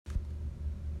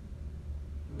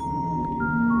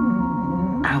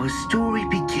Our story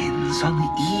begins on the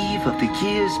eve of the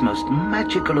year's most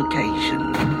magical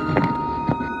occasion.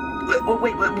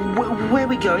 Wait, where are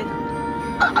we going?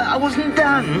 I wasn't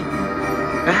done.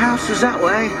 The house is that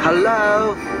way.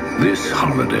 Hello? This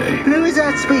holiday, Who is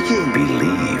that speaking?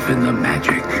 believe in the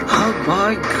magic Oh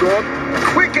my God.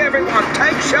 Quick, everyone,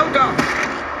 take shelter.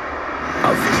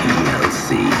 of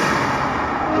TLC.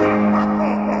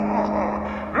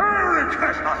 Merry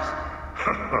Christmas!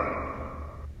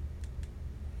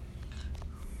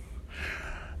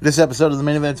 This episode of the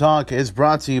Main Event Talk is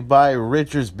brought to you by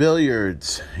Richard's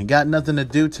Billiards. You got nothing to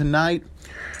do tonight?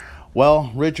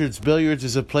 Well, Richard's Billiards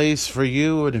is a place for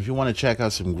you, and if you want to check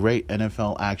out some great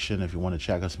NFL action, if you want to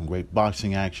check out some great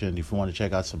boxing action, if you want to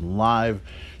check out some live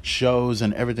shows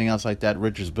and everything else like that,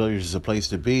 Richard's Billiards is a place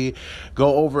to be.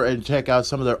 Go over and check out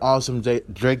some of their awesome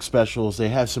drink specials. They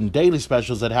have some daily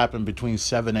specials that happen between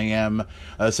 7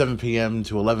 p.m.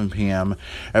 to 11 p.m.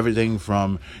 Everything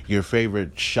from your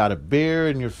favorite shot of beer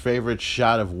and your favorite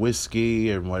shot of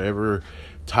whiskey and whatever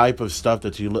type of stuff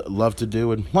that you love to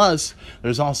do. And plus,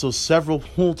 there's also several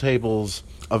pool tables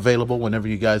available whenever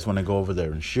you guys want to go over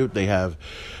there and shoot. They have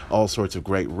all sorts of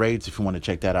great rates if you want to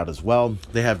check that out as well.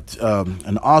 They have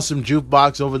an awesome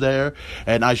jukebox over there,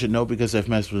 and I should know because I've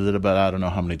messed with it about I don't know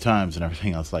how many times and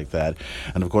everything else like that.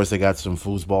 And of course, they got some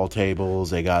foosball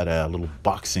tables. They got a little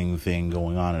boxing thing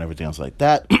going on and everything else like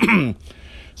that.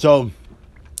 So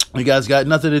you guys got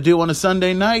nothing to do on a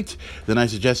Sunday night? Then I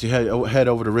suggest you head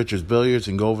over to Richard's Billiards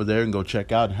and go over there and go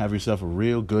check out and have yourself a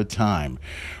real good time.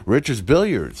 Richard's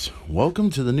Billiards, welcome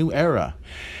to the new era.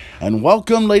 And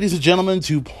welcome, ladies and gentlemen,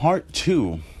 to part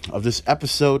 2 of this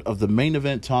episode of the Main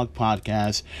Event Talk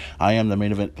podcast. I am the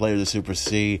main event player, the Super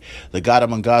C, the God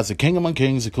among gods, the King among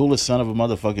kings, the coolest son of a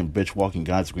motherfucking bitch walking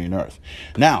God's green earth.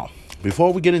 Now,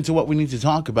 before we get into what we need to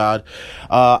talk about,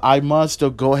 I must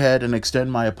go ahead and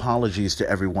extend my apologies to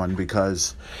everyone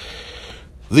because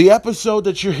the episode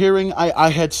that you're hearing, I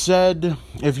had said,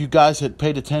 if you guys had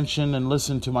paid attention and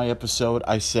listened to my episode,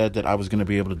 I said that I was going to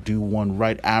be able to do one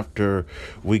right after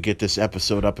we get this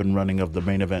episode up and running of the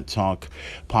Main Event Talk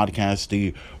podcast,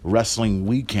 the Wrestling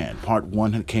Weekend. Part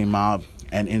 1 came out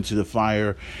and Into the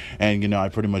Fire, and, you know, I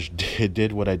pretty much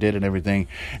did what I did and everything,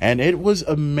 and it was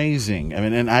amazing. I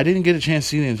mean, and I didn't get a chance to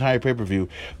see the entire pay-per-view,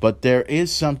 but there is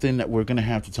something that we're going to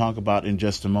have to talk about in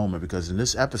just a moment, because in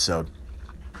this episode,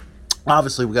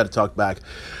 obviously, we got to talk back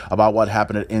about what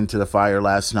happened at Into the Fire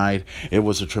last night. It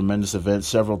was a tremendous event.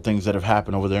 Several things that have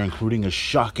happened over there, including a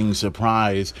shocking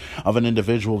surprise of an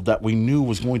individual that we knew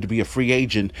was going to be a free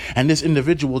agent. And this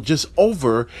individual just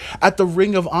over at the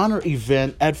Ring of Honor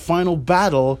event at Final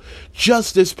Battle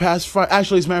just this past Friday.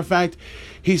 Actually, as a matter of fact,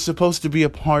 he's supposed to be a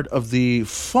part of the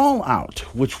Fallout,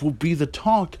 which will be the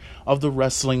talk of the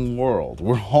wrestling world.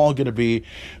 We're all going to be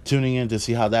tuning in to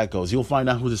see how that goes. You'll find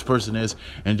out who this person is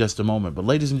in just a moment. But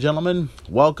ladies and gentlemen,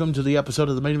 welcome to the episode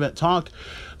of the Main Event Talk,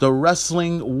 the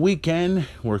Wrestling Weekend.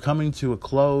 We're coming to a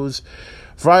close.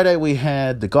 Friday we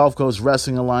had the Gulf Coast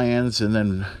Wrestling Alliance, and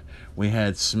then we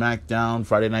had SmackDown,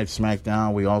 Friday Night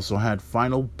SmackDown. We also had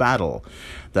Final Battle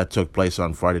that took place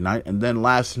on Friday night. And then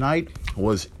last night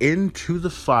was Into the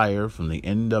Fire from the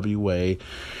NWA.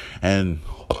 And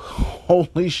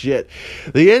holy shit,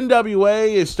 the NWA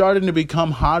is starting to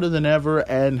become hotter than ever.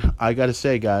 And I got to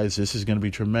say, guys, this is going to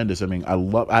be tremendous. I mean,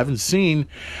 I've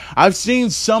seen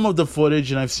some of the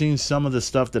footage and I've seen some of the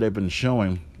stuff that they've been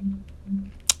showing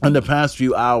in the past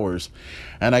few hours.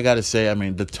 And I got to say, I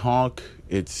mean, the talk,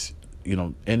 it's, you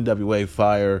know, NWA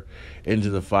Fire,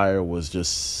 Into the Fire was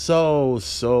just so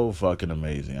fucking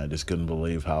amazing. I just couldn't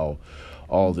believe how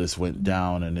all this went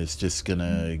down, and it's just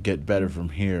gonna get better from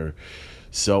here.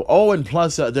 So, and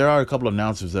plus there are a couple of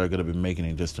announcements that are going to be making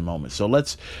in just a moment. So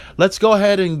let's go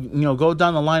ahead and, you know, go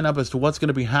down the lineup as to what's going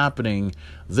to be happening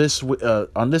this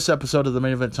on this episode of the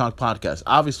Main Event Talk podcast.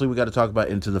 Obviously, we got to talk about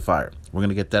Into the Fire. We're going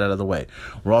to get that out of the way.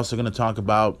 We're also going to talk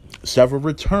about several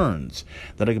returns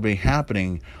that are going to be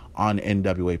happening on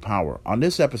NWA Power. On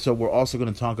this episode, we're also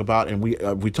going to talk about, and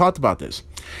we talked about this.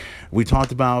 We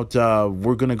talked about,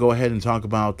 we're going to go ahead and talk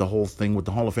about the whole thing with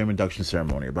the Hall of Fame induction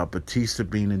ceremony, about Batista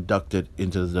being inducted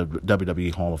into the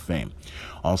WWE Hall of Fame.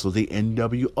 Also, the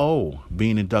NWO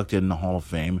being inducted in the Hall of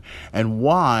Fame. And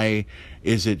why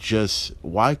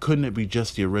couldn't it be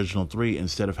just the original 3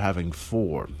 instead of having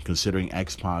 4, considering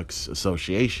X-Pac's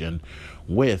association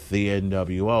with the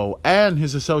NWO and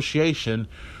his association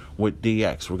with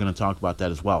DX. We're going to talk about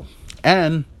that as well.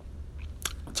 And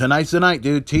tonight's the night,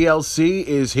 dude. TLC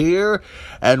is here,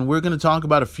 and we're going to talk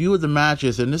about a few of the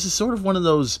matches. And this is sort of one of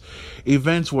those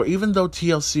events where, even though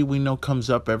TLC we know comes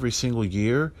up every single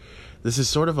year, this is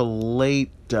sort of a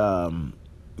late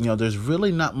there's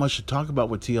really not much to talk about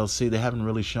with TLC. They haven't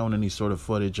really shown any sort of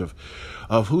footage of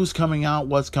who's coming out,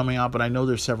 what's coming out, but I know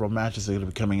there's several matches that are going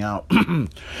to be coming out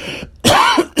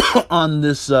on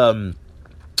this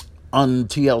on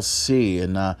TLC,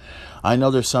 and I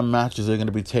know there's some matches that are going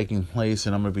to be taking place,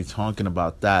 and I'm going to be talking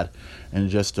about that in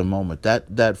just a moment.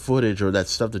 That footage or that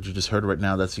stuff that you just heard right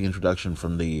now, that's the introduction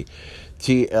from the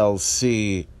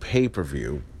TLC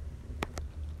pay-per-view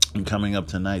and coming up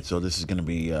tonight. So this is going to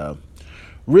be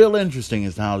real interesting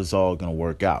as to how this is all going to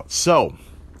work out. So,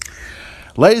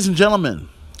 ladies and gentlemen,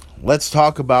 let's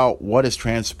talk about what has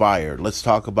transpired. Let's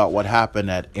talk about what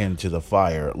happened at Into the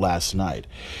Fire last night.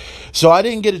 So I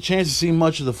didn't get a chance to see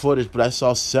much of the footage, but I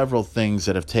saw several things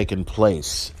that have taken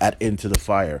place at Into the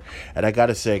Fire. And I got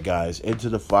to say, guys, Into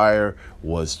the Fire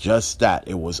was just that.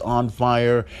 It was on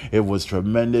fire. It was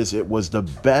tremendous. It was the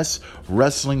best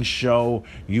wrestling show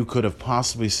you could have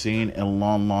possibly seen in a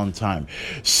long, long time.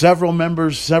 Several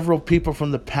members, several people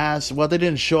from the past. Well, they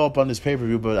didn't show up on this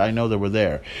pay-per-view, but I know they were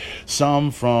there.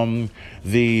 Some from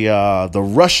the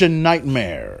Russian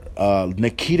Nightmare,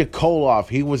 Nikita Koloff,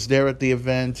 he was there at the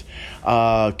event.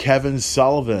 Kevin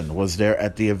Sullivan was there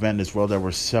at the event as well. There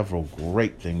were several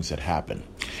great things that happened,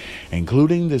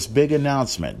 including this big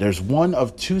announcement. There's one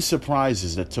of two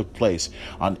surprises that took place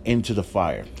on Into the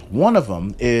Fire. One of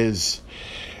them is,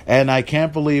 and I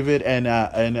can't believe it, and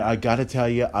I gotta tell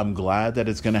you, I'm glad that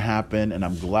it's gonna happen, and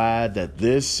I'm glad that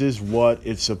this is what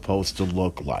it's supposed to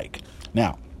look like.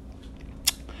 Now,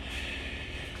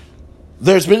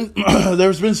 there's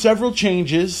been several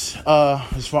changes,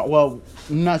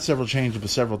 not several changes, but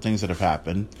several things that have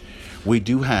happened. We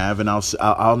do have, and I'll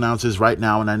announce this right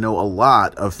now, and I know a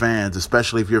lot of fans,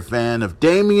 especially if you're a fan of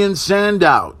Damien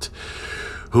Sandow,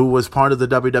 who was part of the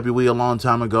WWE a long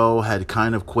time ago, had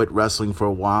kind of quit wrestling for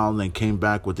a while, and then came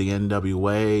back with the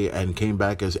NWA, and came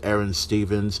back as Aaron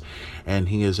Stevens, and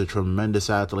he is a tremendous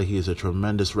athlete, he is a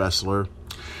tremendous wrestler,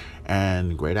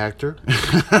 and great actor,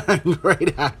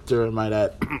 great actor, I might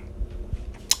add.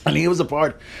 And he was a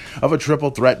part of a triple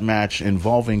threat match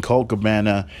involving Colt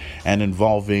Cabana and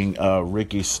involving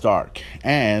Ricky Stark.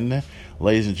 And,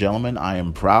 ladies and gentlemen, I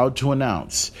am proud to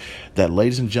announce that,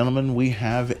 ladies and gentlemen, we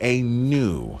have a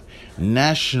new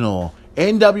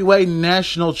NWA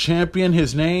national champion.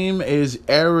 His name is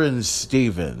Aaron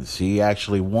Stevens. He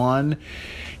actually won.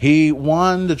 He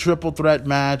won the triple threat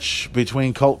match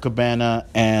between Colt Cabana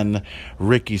and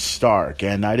Ricky Stark.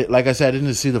 And like I said, I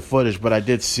didn't see the footage, but I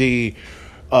did see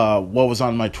what was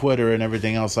on my Twitter and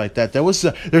everything else like that.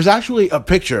 There's actually a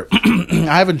picture.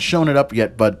 I haven't shown it up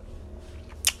yet, but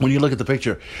when you look at the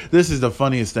picture, this is the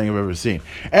funniest thing I've ever seen.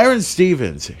 Aaron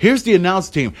Stevens. Here's the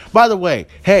announce team. By the way,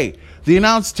 hey, the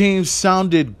announce team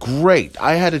sounded great.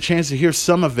 I had a chance to hear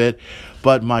some of it,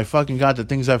 but my fucking God, the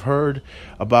things I've heard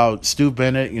about Stu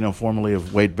Bennett, formerly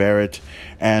of Wade Barrett,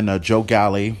 and Joe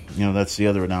Galley, that's the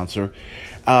other announcer.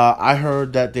 I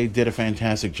heard that they did a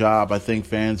fantastic job. I think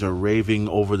fans are raving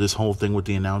over this whole thing with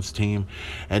the announce team,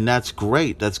 and that's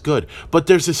great. That's good. But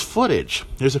there's this footage.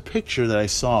 There's a picture that I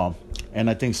saw, and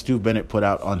I think Stu Bennett put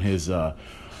out on his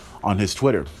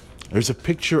Twitter. There's a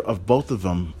picture of both of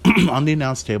them on the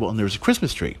announce table, and there's a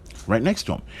Christmas tree right next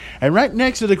to him. And right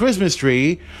next to the Christmas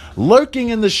tree, lurking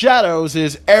in the shadows,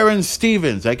 is Aaron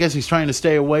Stevens. I guess he's trying to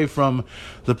stay away from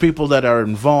the people that are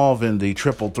involved in the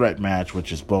triple threat match,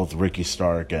 which is both Ricky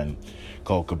Stark and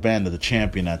Colt Cabana, the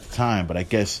champion at the time. But I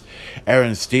guess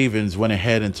Aaron Stevens went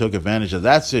ahead and took advantage of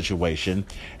that situation,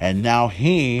 and now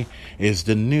he is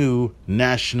the new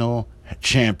national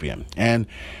champion. And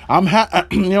I'm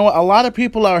a lot of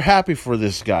people are happy for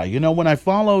this guy. When I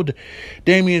followed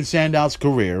Damien Sandow's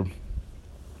career,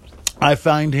 I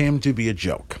find him to be a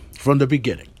joke from the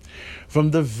beginning.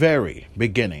 From the very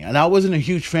beginning. And I wasn't a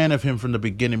huge fan of him from the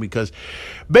beginning because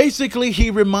basically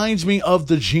he reminds me of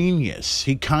the Genius.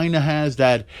 He kind of has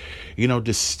that,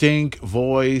 distinct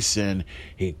voice, and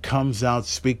he comes out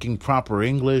speaking proper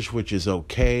English, which is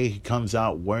okay. He comes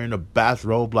out wearing a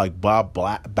bathrobe like Bob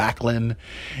Backlund,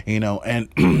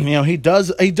 and, he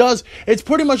does. It's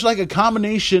pretty much like a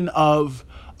combination of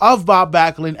Bob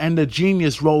Backlund and the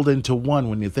Genius rolled into one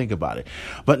when you think about it.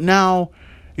 But now,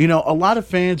 a lot of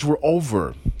fans were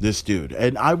over this dude,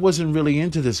 and I wasn't really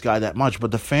into this guy that much,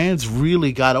 but the fans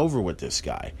really got over with this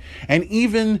guy. And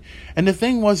the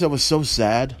thing was that was so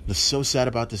sad,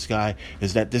 about this guy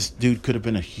is that this dude could have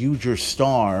been a huger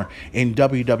star in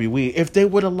WWE if they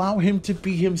would allow him to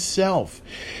be himself.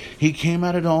 He came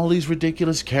out of all these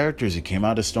ridiculous characters. He came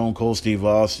out as Stone Cold Steve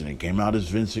Austin. He came out as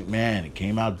Vince McMahon. He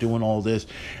came out doing all this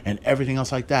and everything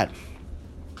else like that.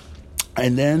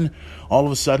 And then, all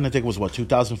of a sudden, I think it was,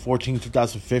 2014,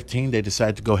 2015, they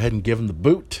decided to go ahead and give him the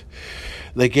boot.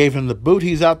 They gave him the boot.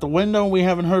 He's out the window. And we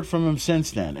haven't heard from him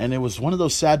since then. And it was one of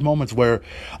those sad moments where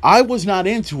I was not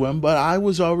into him, but I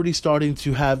was already starting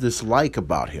to have this like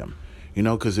about him, you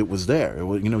know, because it was there. It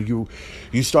was, you know,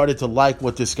 you started to like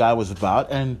what this guy was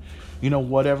about, and you know,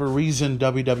 whatever reason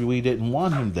WWE didn't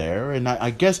want him there. And I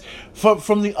guess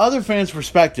from the other fans'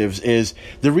 perspectives is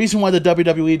the reason why the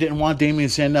WWE didn't want Damien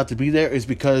Sandow to be there is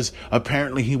because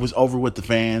apparently he was over with the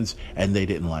fans and they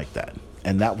didn't like that.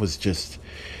 And that's just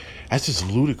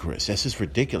ludicrous. That's just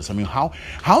ridiculous. I mean, how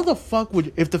the fuck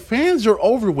would, if the fans are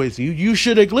over with you, you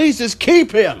should at least just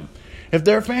keep him. If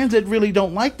there are fans that really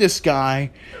don't like this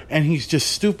guy and he's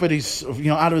just stupid, he's, you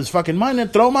know, out of his fucking mind, then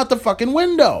throw him out the fucking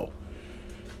window.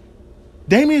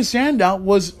 Damien Sandow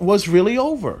was really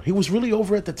over. He was really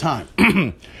over at the time.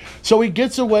 So he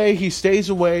gets away, he stays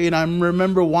away, and I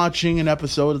remember watching an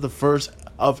episode of the first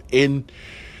of NWA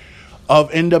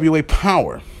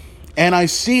Power. And I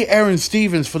see Aaron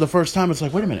Stevens for the first time. It's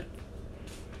like, wait a minute.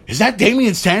 Is that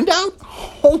Damien Sandow?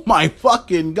 Oh my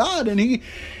fucking God. And he,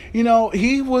 you know,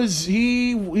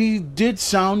 he did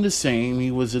sound the same.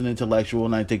 He was an intellectual,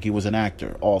 and I think he was an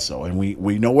actor also. And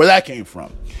we know where that came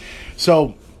from.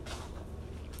 So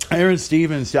Aaron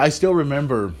Stevens, I still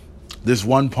remember this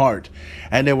one part,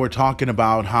 and they were talking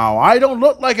about how I don't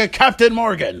look like a Captain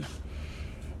Morgan,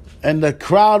 and the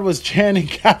crowd was chanting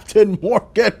Captain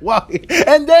Morgan. Why?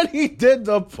 And then he did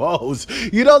the pose.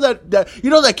 You know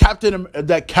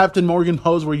that Captain Morgan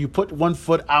pose where you put one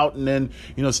foot out and then,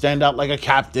 you know, stand out like a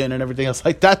captain and everything else.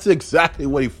 Like, that's exactly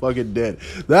what he fucking did.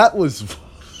 That was.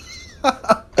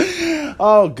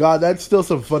 Oh God, that's still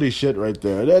some funny shit right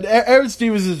there. Aaron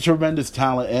Stevens is a tremendous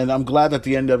talent, and I'm glad that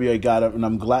the NWA got him. And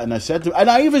I'm glad, and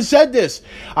I even said this.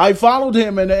 I followed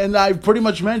him, and I pretty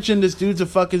much mentioned this dude's a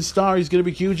fucking star. He's gonna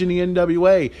be huge in the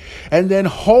NWA, and then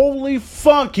holy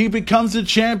fuck, he becomes a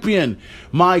champion.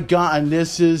 My God, and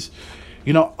this is.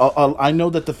 You know, I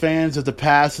know that the fans of the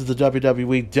past of the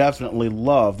WWE definitely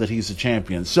love that he's a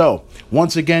champion. So,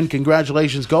 once again,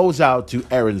 congratulations goes out to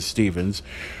Aaron Stevens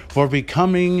for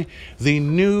becoming the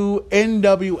new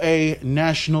NWA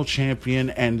National Champion.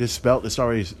 And this belt is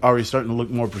already starting to look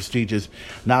more prestigious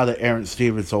now that Aaron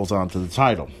Stevens holds on to the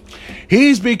title.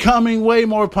 He's becoming way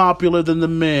more popular than The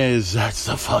Miz. That's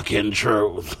the fucking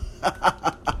truth.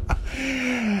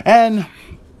 And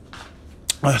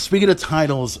speaking of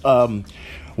titles,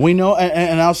 we know,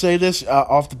 and I'll say this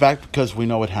off the back because we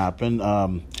know what happened.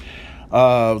 The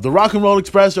Rock and Roll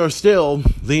Express are still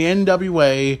the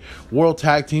NWA World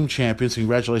Tag Team Champions.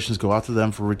 Congratulations go out to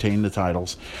them for retaining the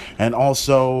titles. And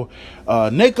also,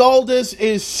 Nick Aldis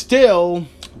is still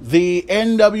the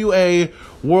NWA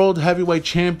World Heavyweight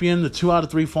Champion. The 2 out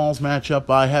of 3 falls matchup.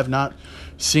 I have not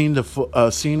seen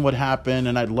what happened,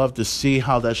 and I'd love to see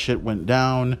how that shit went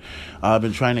down. I've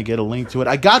been trying to get a link to it.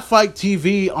 I got Fight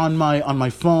TV on my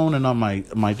phone and on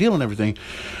my deal and everything,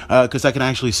 because I can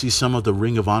actually see some of the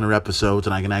Ring of Honor episodes,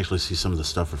 and I can actually see some of the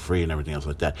stuff for free and everything else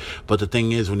like that. But the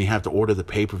thing is, when you have to order the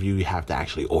pay-per-view, you have to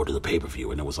actually order the pay-per-view,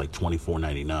 and it was like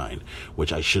 $24.99,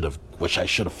 which I should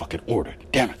have fucking ordered.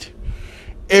 Damn it!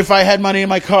 If I had money in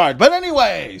my card. But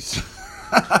anyways.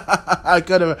 I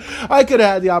could have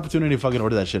had the opportunity to fucking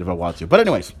order that shit if I want to. But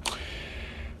anyways,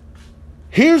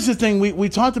 here's the thing. We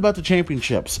talked about the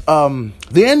championships. The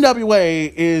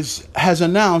NWA has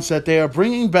announced that they are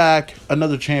bringing back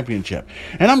another championship.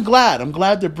 And I'm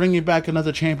glad they're bringing back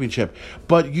another championship.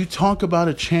 But you talk about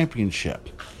a championship.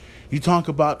 You talk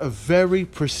about a very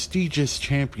prestigious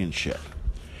championship.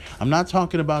 I'm not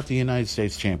talking about the United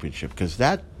States Championship, because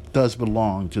that does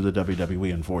belong to the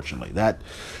WWE, unfortunately.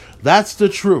 That's the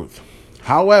truth.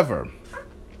 However,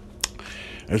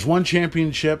 there's one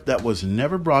championship that was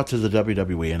never brought to the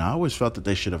WWE, and I always felt that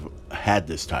they should have had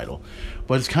this title.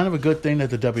 But it's kind of a good thing that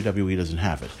the WWE doesn't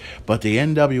have it. But the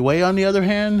NWA, on the other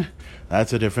hand,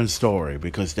 that's a different story,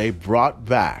 because they brought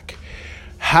back,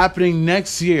 happening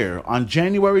next year on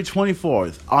January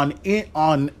 24th on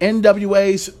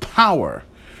NWA's Power,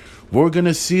 we're going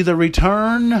to see the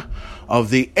return of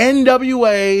the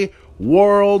NWA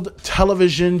World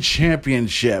Television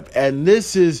Championship. And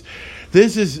this is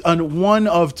one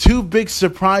of 2 big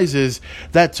surprises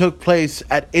that took place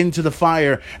at Into the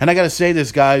Fire. And I gotta say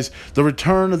this, guys, the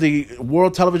return of the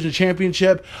World Television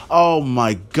Championship, oh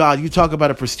my God, you talk about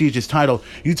a prestigious title.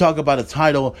 You talk about a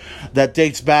title that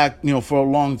dates back, you know, for a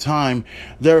long time.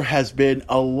 There has been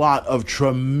a lot of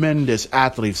tremendous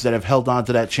athletes that have held on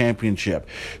to that championship.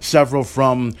 Several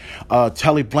from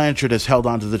Tully Blanchard has held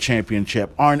on to the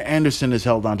championship. Arn Anderson has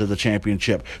held on to the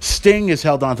championship. Sting has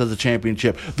held on to the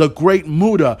championship. The Great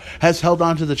Muda has held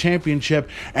on to the championship,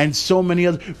 and so many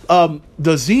other.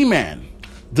 The Z-Man,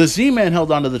 The Z-Man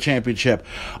held on to the championship.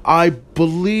 I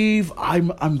believe, I'm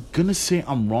going to say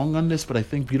I'm wrong on this, but I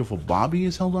think Beautiful Bobby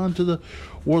has held on to the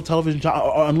World Television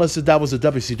title, unless that was a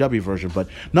WCW version. But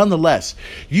nonetheless,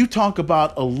 you talk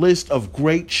about a list of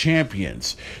great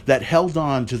champions that held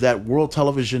on to that World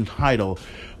Television title.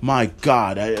 My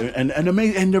God. And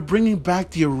amazing, and they're bringing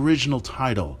back the original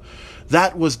title.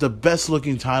 That was the best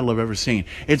looking title I've ever seen.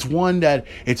 It's one that,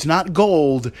 it's not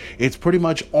gold, it's pretty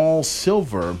much all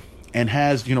silver, and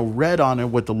has, red on it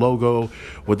with the logo,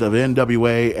 with the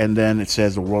NWA, and then it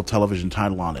says the World Television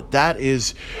title on it. That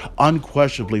is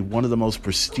unquestionably one of the most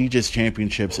prestigious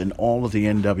championships in all of the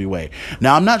NWA.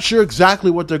 Now, I'm not sure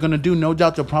exactly what they're going to do. No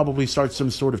doubt they'll probably start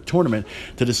some sort of tournament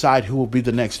to decide who will be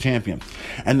the next champion.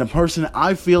 And the person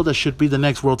I feel that should be the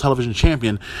next World Television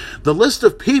champion, the list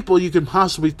of people you can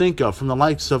possibly think of, from the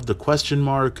likes of the Question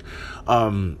Mark,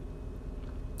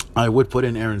 I would put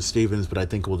in Aaron Stevens, but I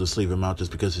think we'll just leave him out just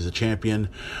because he's a champion.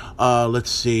 Let's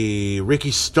see.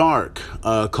 Ricky Stark.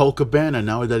 Colt Cabana,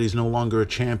 now that he's no longer a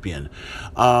champion.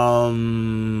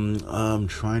 I'm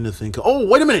trying to think. Oh,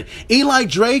 wait a minute. Eli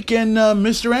Drake and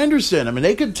Mr. Anderson. I mean,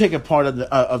 they could take a part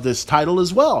of this title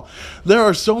as well. There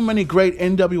are so many great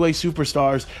NWA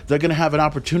superstars that are going to have an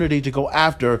opportunity to go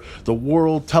after the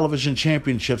World Television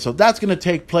Championship. So that's going to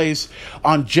take place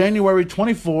on January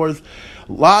 24th.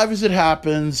 Live as it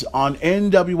happens on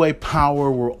NWA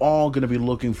Power. We're all going to be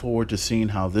looking forward to seeing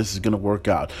how this is going to work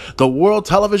out. The World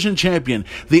Television Champion,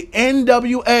 the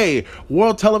NWA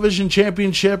World Television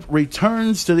Championship,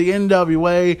 returns to the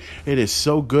NWA. It is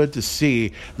so good to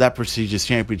see that prestigious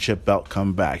championship belt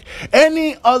come back.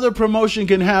 Any other promotion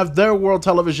can have their World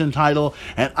Television title,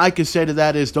 and I can say to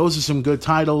that is, those are some good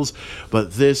titles,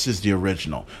 but this is the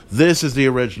original. This is the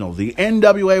original. The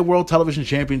NWA World Television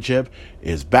Championship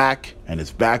is back, and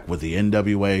it's back with the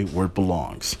NWA where it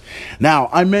belongs. Now,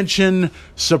 I mentioned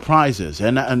surprises,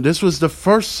 and this was the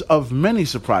first of many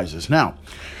surprises. Now,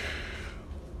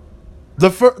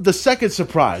 the second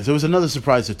surprise, there was another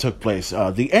surprise that took place.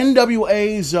 The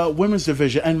NWA's women's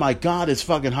division, and my God, it's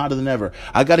fucking hotter than ever.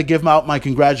 I got to give out my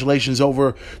congratulations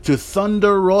over to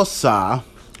Thunder Rosa.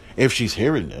 If she's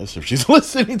hearing this, if she's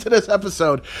listening to this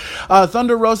episode,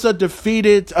 Thunder Rosa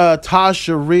defeated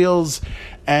Tasha Reels.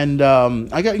 And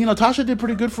Tasha did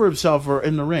pretty good for herself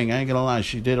in the ring. I ain't gonna lie,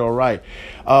 she did all right.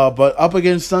 But up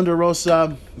against Thunder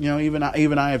Rosa, even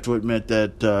I have to admit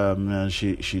that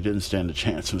she didn't stand a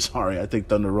chance. I'm sorry. I think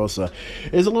Thunder Rosa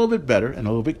is a little bit better and a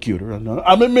little bit cuter.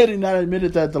 I'm admitting that. I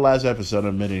admitted that the last episode.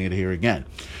 I'm admitting it here again.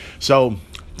 So,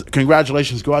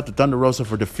 congratulations go out to Thunder Rosa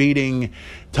for defeating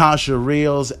Tasha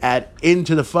Reels at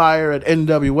Into the Fire at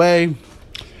NWA.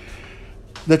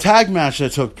 The tag match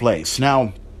that took place.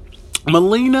 Now,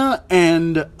 Melina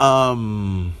and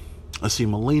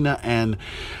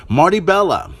Marty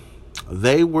Bella,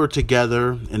 they were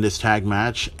together in this tag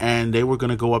match, and they were going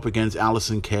to go up against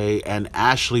Allison Kay and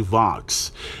Ashley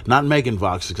Vox. Not Megan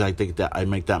Vox, because I think that I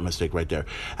make that mistake right there.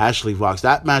 Ashley Vox.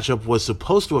 That matchup was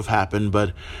supposed to have happened,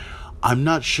 but I'm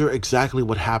not sure exactly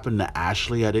what happened to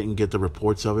Ashley. I didn't get the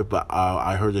reports of it, but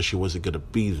I heard that she wasn't going to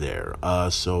be there.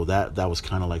 So that was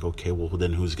kind of like, okay, well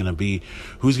then who's going to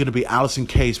be Allison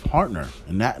Kay's partner?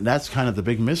 And that's kind of the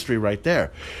big mystery right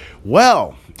there.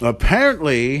 Well,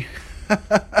 apparently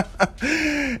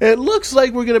it looks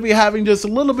like we're going to be having just a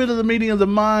little bit of the meeting of the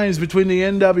minds between the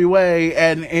NWA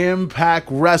and Impact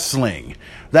Wrestling.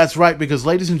 That's right, because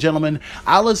ladies and gentlemen,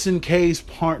 Allison Kay's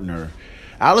partner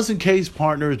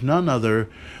is none other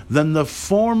than the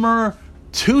former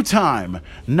two-time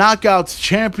Knockouts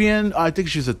champion. I think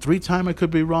she's a three-time, I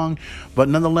could be wrong, but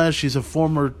nonetheless, she's a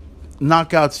former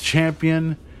Knockouts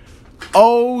champion.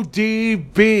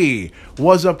 ODB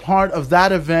was a part of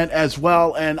that event as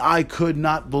well, and I could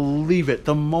not believe it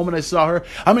the moment I saw her.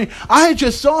 I mean, I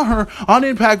just saw her on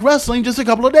Impact Wrestling just a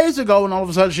couple of days ago, and all of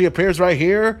a sudden she appears right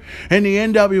here in the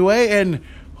NWA, and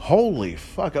holy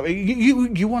fuck. I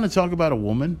mean, you want to talk about a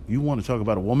woman? You want to talk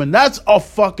about a woman? That's a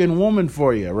fucking woman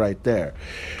for you right there.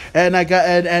 And I'm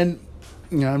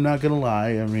not going to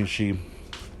lie. I mean, she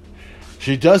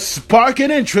does spark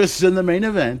an interest in the main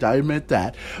event. I admit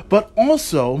that. But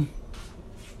also,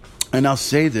 and I'll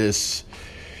say this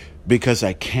because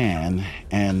I can,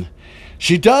 and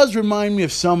she does remind me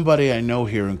of somebody I know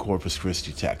here in Corpus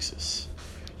Christi, Texas.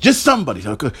 Just somebody,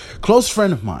 a close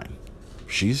friend of mine.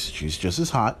 She's just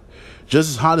as hot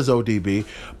as ODB,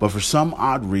 but for some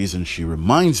odd reason, she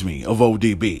reminds me of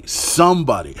ODB.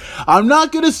 Somebody. I'm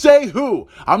not going to say who.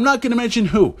 I'm not going to mention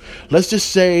who. Let's just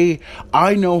say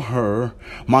I know her.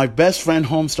 My best friend,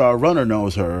 Homestar Runner,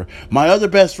 knows her. My other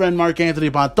best friend, Mark Anthony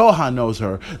Pantoja, knows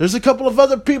her. There's a couple of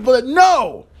other people that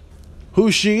know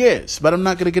who she is, but I'm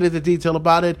not going to get into detail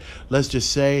about it. Let's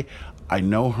just say I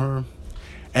know her.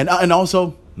 And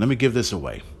also, let me give this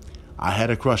away. I had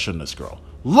a crush on this girl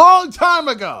long time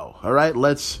ago. All right,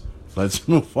 let's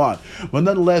move on. But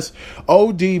nonetheless,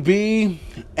 ODB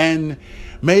and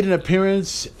made an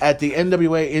appearance at the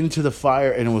NWA Into the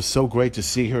Fire, and it was so great to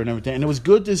see her and everything. And it was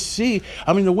good to see,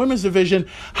 the women's division.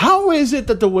 How is it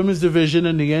that the women's division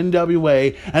in the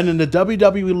NWA and in the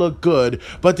WWE look good,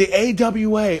 but the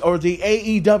AWA, or the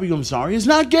AEW, is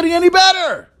not getting any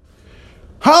better?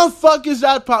 How the fuck is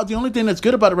that possible? The only thing that's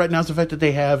good about it right now is the fact that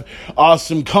they have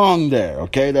Awesome Kong there.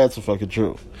 Okay, that's the fucking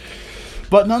truth.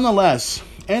 But nonetheless,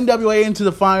 NWA Into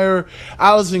the Fire,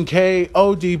 Allison Kay,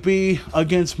 ODB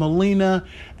against Melina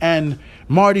and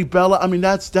Marty Bella.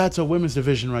 That's a women's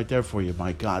division right there for you.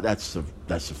 My God, that's the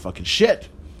fucking shit.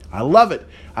 I love it.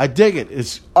 I dig it.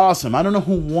 It's awesome. I don't know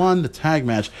who won the tag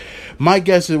match. My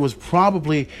guess it was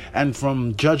probably, and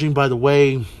from judging by the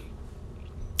way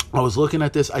I was looking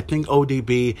at this, I think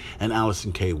ODB and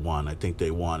Allison Kay won. I think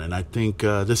they won. And I think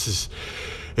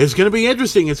it's going to be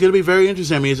interesting. It's going to be very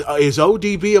interesting. Is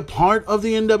ODB a part of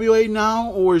the NWA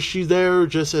now, or is she there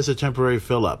just as a temporary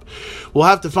fill-up? We'll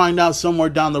have to find out somewhere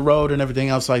down the road and everything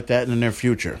else like that in the near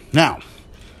future. Now,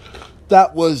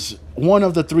 that was one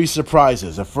of the three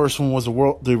surprises. The first one was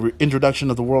the introduction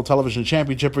of the World Television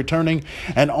Championship returning,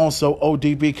 and also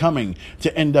ODB coming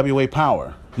to NWA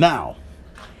Power. Now,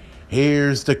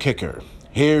 here's the kicker.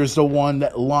 Here's the one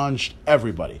that launched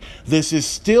everybody. This is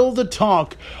still the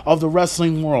talk of the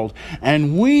wrestling world.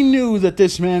 And we knew that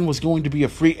this man was going to be a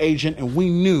free agent. And we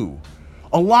knew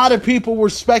a lot of people were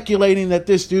speculating that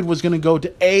this dude was going to go to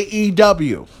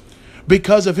AEW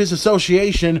because of his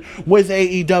association with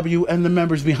AEW and the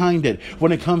members behind it.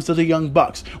 When it comes to the Young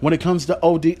Bucks, when it comes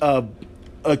to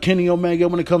Kenny Omega,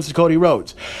 when it comes to Cody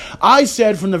Rhodes. I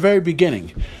said from the very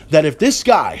beginning that if this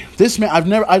man,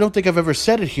 I don't think I've ever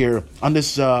said it here on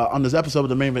this episode of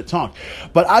the Main Event Talk,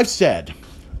 but I've said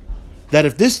that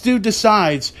if this dude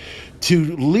decides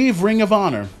to leave Ring of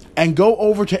Honor and go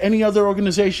over to any other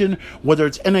organization, whether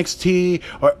it's NXT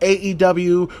or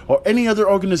AEW or any other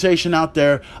organization out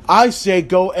there, I say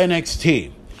go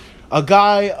NXT. A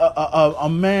guy, a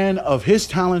man of his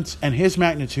talents and his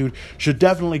magnitude should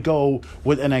definitely go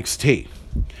with NXT.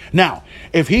 Now,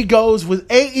 if he goes with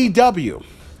AEW,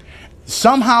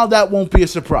 somehow that won't be a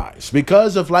surprise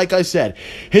because of, like I said,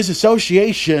 his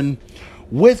association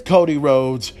with Cody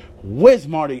Rhodes, with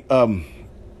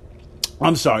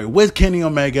with Kenny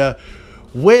Omega,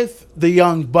 with the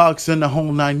Young Bucks and the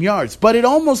whole 9 yards. But it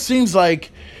almost seems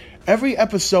like every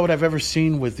episode I've ever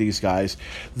seen with these guys,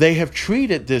 they have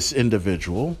treated this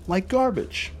individual like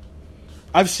garbage.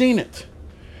 I've seen it.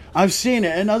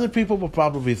 And other people will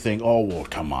probably think, oh, well,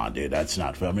 come on, dude, that's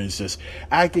not fair. It's just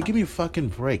acting. Give me a fucking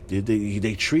break, dude.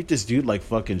 They treat this dude like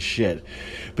fucking shit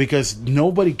because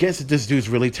nobody gets that this dude's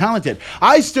really talented.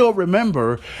 I still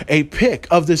remember a pic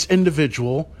of this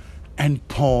individual and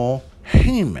Paul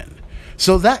Heyman.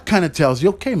 So that kind of tells you,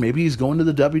 okay, maybe he's going to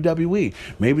the WWE.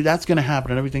 Maybe that's going to happen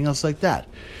and everything else like that.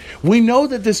 We know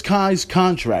that this guy's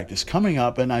contract is coming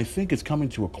up, and I think it's coming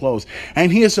to a close.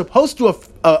 And he is supposed to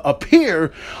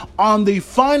appear on the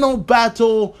Final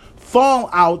Battle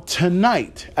Fallout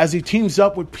tonight as he teams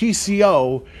up with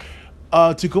PCO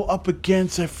to go up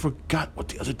against, I forgot what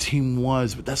the other team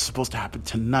was, but that's supposed to happen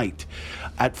tonight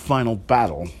at Final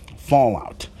Battle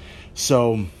Fallout.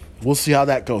 So we'll see how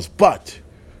that goes. But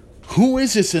who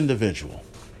is this individual?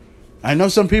 I know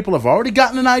some people have already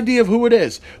gotten an idea of who it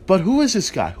is, but who is this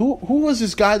guy? Who was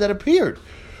this guy that appeared?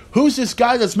 Who's this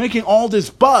guy that's making all this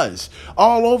buzz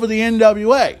all over the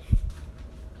NWA?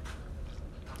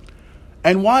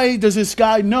 And why does this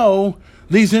guy know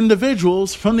these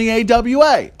individuals from the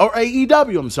AWA or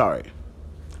AEW? I'm sorry.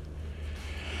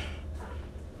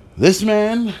 This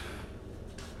man,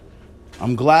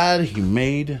 I'm glad he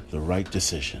made the right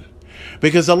decision.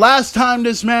 Because the last time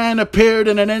this man appeared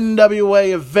in an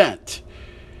NWA event,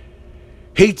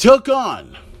 he took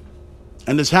on,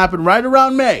 and this happened right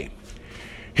around May,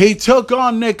 he took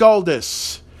on Nick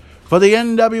Aldis for the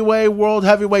NWA World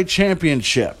Heavyweight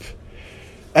Championship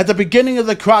at the beginning of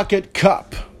the Crockett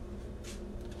Cup.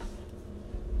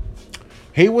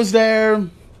 He was there.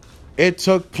 It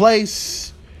took place.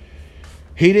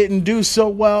 He didn't do so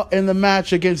well in the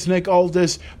match against Nick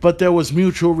Aldis, but there was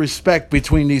mutual respect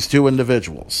between these two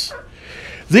individuals.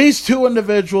 These two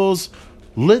individuals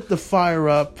lit the fire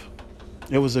up.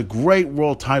 It was a great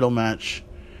world title match.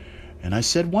 And I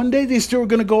said one day these two are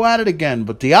going to go at it again,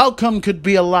 but the outcome could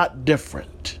be a lot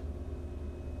different.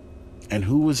 And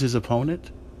who was his opponent?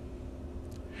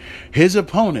 His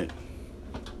opponent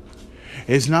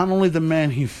is not only the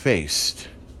man he faced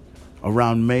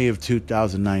around May of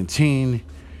 2019.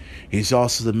 He's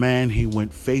also the man he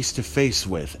went face to face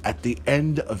with at the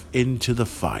end of Into the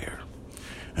Fire,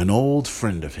 an old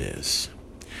friend of his.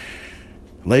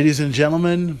 Ladies and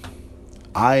gentlemen,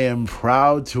 I am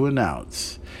proud to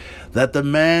announce that the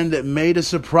man that made a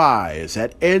surprise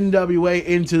at NWA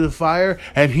Into the Fire,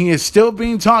 and he is still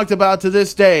being talked about to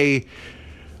this day,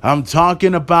 I'm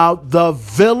talking about the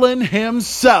villain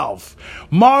himself.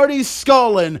 Marty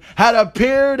Scurll had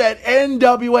appeared at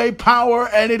NWA Power,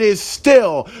 and it is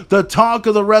still the talk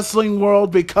of the wrestling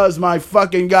world because, my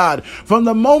fucking God, from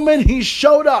the moment he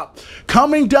showed up,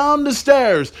 coming down the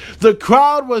stairs, the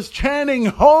crowd was chanting,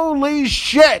 "Holy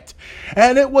shit!"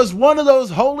 And it was one of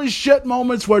those holy shit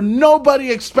moments where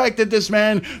nobody expected this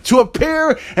man to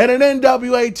appear at an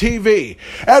NWA TV.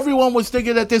 Everyone was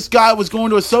thinking that this guy was going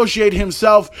to associate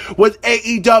himself with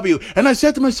AEW. And I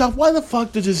said to myself, why the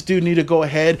fuck does this dude need to go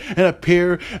ahead and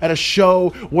appear at a show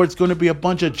where it's going to be a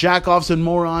bunch of jackoffs and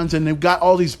morons, and they've got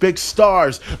all these big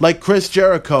stars like Chris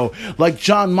Jericho, like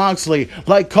Jon Moxley,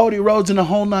 like Cody Rhodes, and the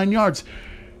whole nine yards?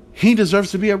 He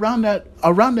deserves to be around that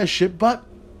shit, but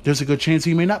there's a good chance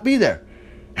he may not be there.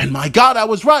 And my God, I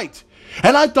was right.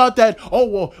 And I thought that, oh,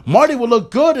 well, Marty would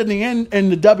look good in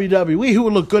the WWE. He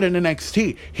would look good in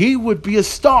NXT. He would be a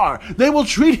star. They will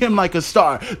treat him like a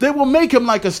star. They will make him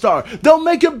like a star. They'll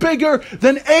make him bigger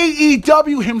than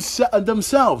AEW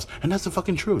themselves. And that's the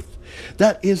fucking truth.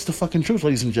 That is the fucking truth,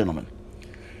 ladies and gentlemen.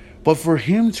 But for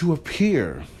him to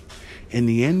appear in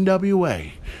the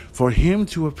NWA, for him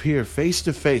to appear face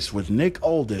to face with Nick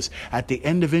Aldis at the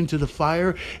end of Into the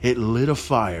Fire, it lit a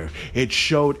fire. It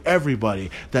showed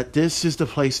everybody that this is the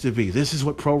place to be. This is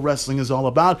what pro wrestling is all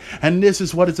about, and this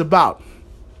is what it's about.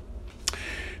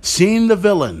 Seeing the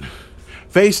villain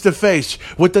face to face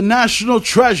with the national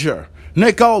treasure,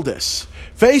 Nick Aldis,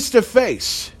 face to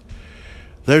face.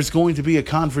 There's going to be a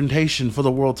confrontation for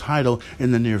the world title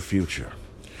in the near future.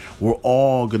 We're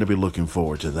all going to be looking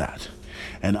forward to that.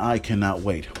 And I cannot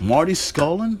wait. Marty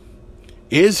Scurll?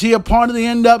 Is he a part of the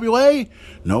NWA?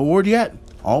 No word yet.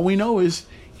 All we know is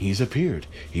he's appeared.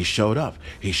 He showed up.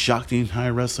 He shocked the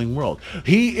entire wrestling world.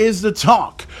 He is the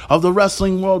talk of the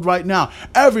wrestling world right now.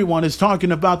 Everyone is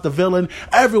talking about the villain.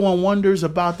 Everyone wonders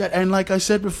about that. And like I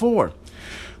said before,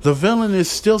 the villain is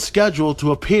still scheduled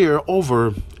to appear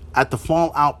over at the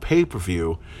Fallout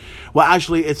pay-per-view. Well,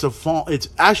 actually, it's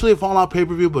actually a Fallout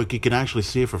pay-per-view, but you can actually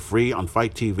see it for free on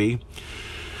Fight TV.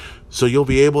 So you'll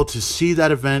be able to see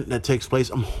that event that takes place.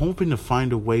 I'm hoping to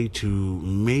find a way to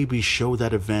maybe show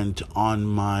that event on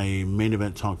my Main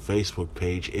Event Talk Facebook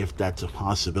page, if that's a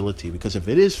possibility. Because if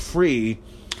it is free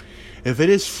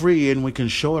and we can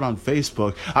show it on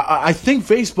Facebook, I think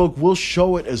Facebook will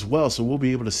show it as well. So we'll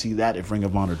be able to see that if Ring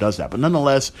of Honor does that. But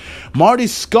nonetheless, Marty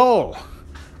Scurll.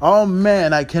 Oh,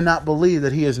 man, I cannot believe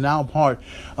that he is now part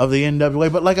of the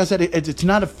NWA. But like I said, it's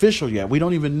not official yet. We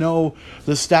don't even know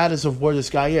the status of where this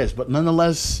guy is. But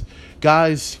nonetheless,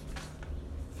 guys,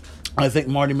 I think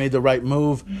Marty made the right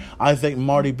move. I think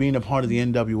Marty being a part of the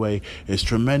NWA is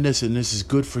tremendous, and this is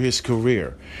good for his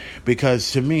career.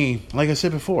 Because to me, like I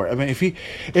said before, I mean,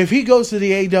 if he goes to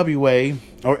the AWA,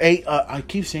 or I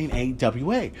keep saying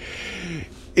AWA.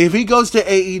 If he goes to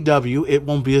AEW, it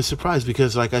won't be a surprise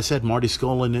because, like I said, Marty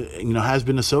Scurll, has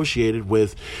been associated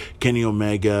with Kenny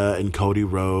Omega and Cody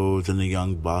Rhodes and the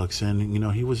Young Bucks, and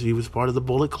he was part of the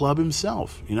Bullet Club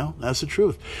himself. That's the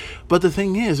truth. But the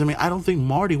thing is, I mean, I don't think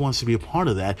Marty wants to be a part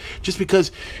of that, just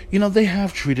because they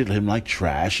have treated him like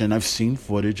trash, and I've seen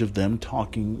footage of them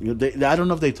talking. I don't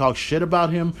know if they talk shit about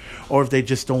him or if they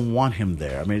just don't want him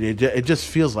there. I mean, it just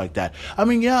feels like that. I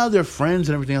mean, yeah, they're friends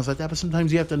and everything else like that, but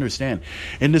sometimes you have to understand.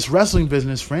 In this wrestling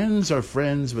business, friends are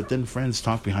friends, but then friends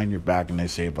talk behind your back and they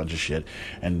say a bunch of shit,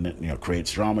 and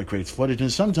creates drama, creates footage,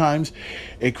 and sometimes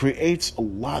it creates a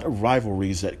lot of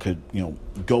rivalries that could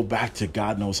go back to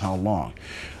God knows how long.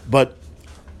 But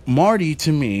Marty,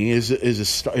 to me, is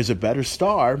a better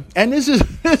star, and this is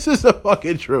the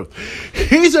fucking truth.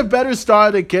 He's a better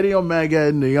star than Kenny Omega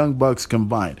and the Young Bucks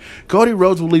combined. Cody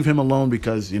Rhodes will leave him alone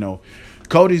because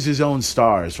Cody's his own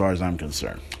star as far as I'm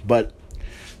concerned. But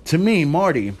to me,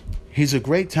 Marty, he's a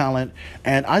great talent,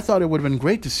 and I thought it would have been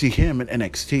great to see him in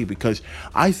NXT because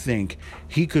I think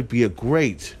he could be a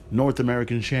great North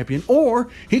American champion, or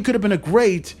he could have been a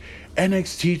great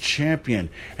NXT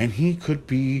champion, and he could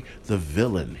be the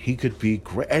villain. He could be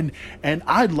great, and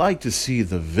I'd like to see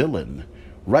the villain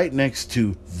right next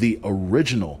to the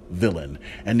original villain,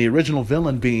 and the original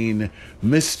villain being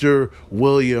Mr.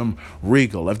 William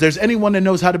Regal. If there's anyone that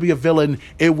knows how to be a villain,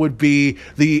 it would be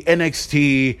the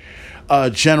NXT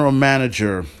General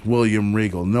Manager William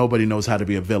Regal. Nobody knows how to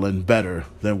be a villain better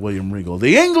than William Regal.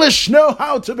 The English know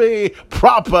how to be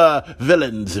proper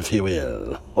villains, if you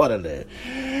will. What a day.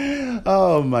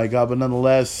 Oh my God, but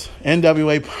nonetheless,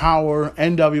 NWA Power,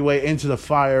 NWA Into the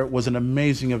Fire was an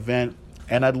amazing event,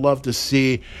 and I'd love to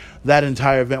see that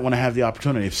entire event when I have the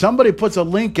opportunity. If somebody puts a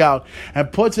link out and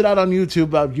puts it out on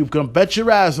YouTube, you can bet your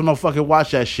ass I'm gonna fucking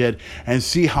watch that shit and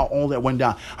see how all that went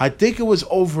down. I think it was a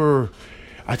 4-hour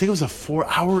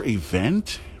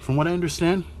event, from what I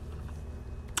understand.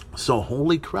 So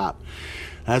holy crap.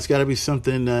 That's got to be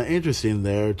something interesting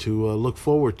there to look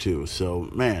forward to. So,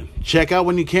 man, check out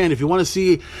when you can. If you want to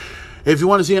see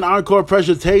an encore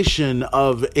presentation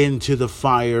of Into the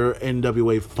Fire,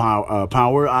 NWA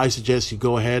Power, I suggest you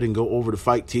go ahead and go over to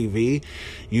Fight TV.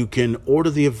 You can order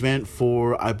the event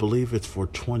for, I believe it's for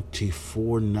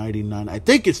 $24.99. I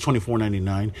think it's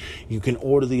 $24.99. You can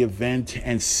order the event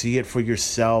and see it for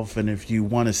yourself. And if you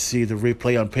want to see the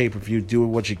replay on pay-per-view, do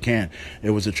what you can. It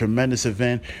was a tremendous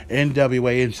event.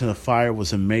 NWA Into the Fire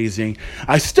was amazing.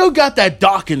 I still got that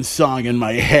Dawkins song in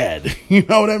my head. You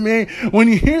know what I mean? When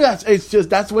you hear that, it's just,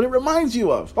 that's what it reminds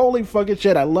you of. Holy fucking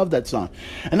shit, I love that song.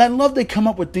 And I love they come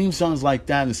up with theme songs like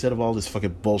that instead of all this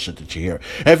fucking bullshit that you hear.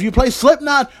 If you play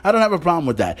Slipknot, I don't have a problem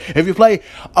with that. If you play,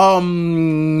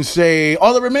 say,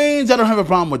 All That Remains, I don't have a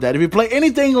problem with that. If you play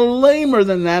anything lamer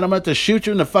than that, I'm going to have to shoot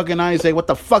you in the fucking eye and say, what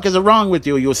the fuck is wrong with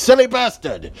you, you silly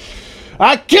bastard?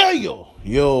 I kill you,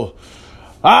 you.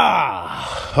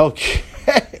 Okay.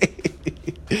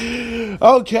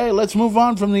 Okay, let's move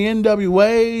on from the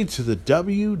NWA to the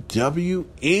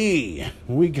WWE.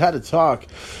 We got to talk.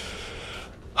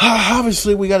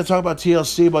 Obviously, we got to talk about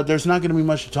TLC, but there's not going to be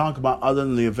much to talk about other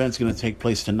than the event's going to take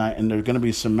place tonight, and there are going to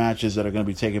be some matches that are going to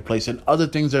be taking place, and other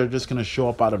things that are just going to show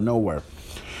up out of nowhere.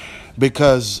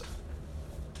 Because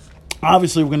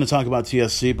obviously, we're going to talk about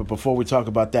TLC, but before we talk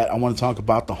about that, I want to talk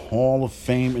about the Hall of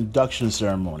Fame induction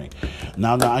ceremony.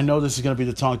 Now, I know this is going to be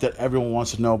the talk that everyone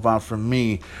wants to know about from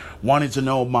me, wanting to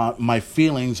know my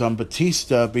feelings on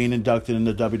Batista being inducted in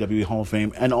the WWE Hall of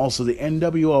Fame, and also the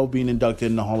NWO being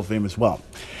inducted in the Hall of Fame as well.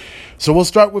 So we'll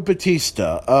start with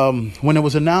Batista. When it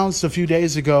was announced a few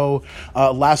days ago,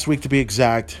 last week to be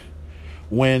exact,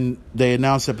 when they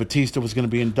announced that Batista was going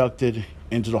to be inducted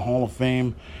into the Hall of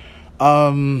Fame,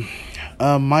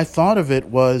 my thought of it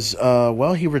was,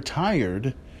 well, he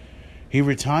retired. He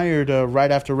retired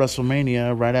right after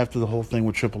WrestleMania, right after the whole thing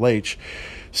with Triple H.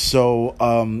 So,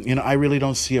 I really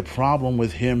don't see a problem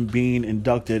with him being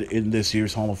inducted in this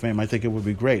year's Hall of Fame. I think it would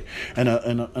be great. And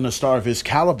a star of his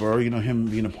caliber, him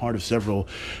being a part of several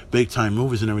big-time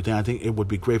movies and everything, I think it would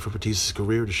be great for Batista's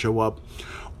career to show up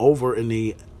over in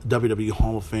the WWE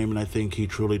Hall of Fame, and I think he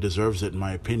truly deserves it, in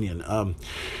my opinion.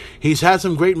 He's had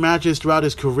some great matches throughout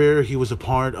his career. He was a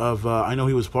part of, I know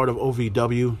he was part of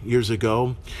OVW years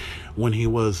ago when he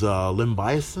was Lim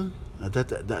Bison. I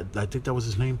think that was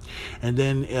his name. And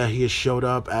then he has showed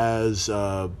up as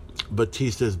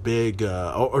Batista's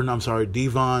Devon's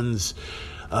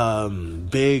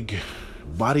big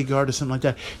bodyguard or something like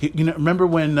that. Remember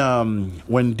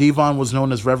when Devon was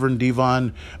known as Reverend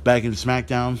Devon back in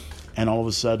SmackDown? And all of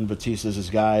a sudden, Batista's this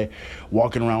guy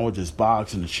walking around with this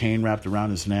box and a chain wrapped around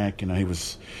his neck. He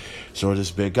was sort of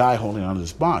this big guy holding on to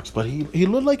this box. But he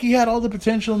looked like he had all the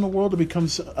potential in the world to become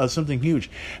something huge.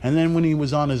 And then when he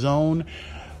was on his own,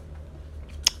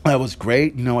 that was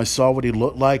great. I saw what he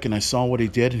looked like and I saw what he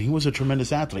did, and he was a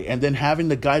tremendous athlete. And then having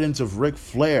the guidance of Ric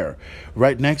Flair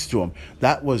right next to him,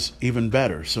 that was even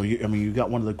better. So, you got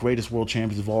one of the greatest world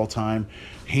champions of all time.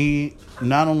 He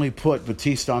not only put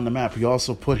Batista on the map, he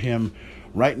also put him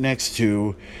right next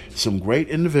to some great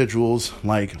individuals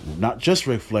like not just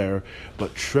Ric Flair,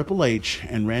 but Triple H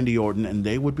and Randy Orton, and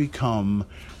they would become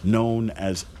known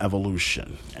as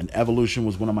Evolution. And Evolution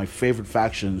was one of my favorite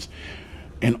factions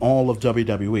in all of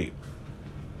WWE.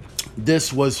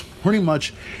 This was pretty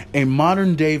much a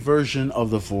modern-day version of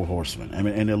the Four Horsemen.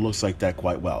 And it looks like that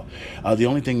quite well. The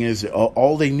only thing is,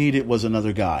 all they needed was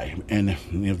another guy. And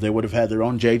if they would have had their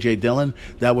own J.J. Dillon,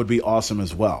 that would be awesome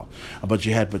as well. But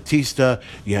you had Batista,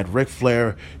 you had Ric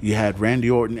Flair, you had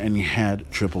Randy Orton, and you had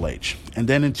Triple H. And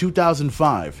then in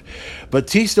 2005,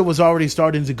 Batista was already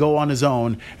starting to go on his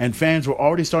own, and fans were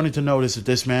already starting to notice that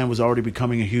this man was already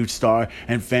becoming a huge star,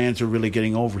 and fans were really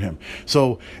getting over him.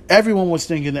 So everyone was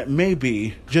thinking that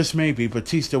maybe, just maybe,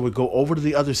 Batista would go over to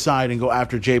the other side and go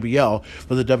after JBL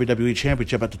for the WWE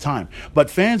Championship at the time. But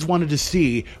fans wanted to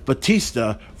see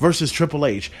Batista versus Triple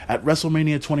H at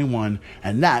WrestleMania 21,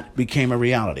 and that became a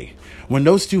reality. When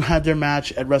those two had their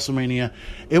match at WrestleMania,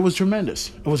 it was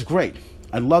tremendous. It was great.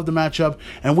 I loved the matchup,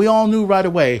 and we all knew right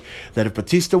away that if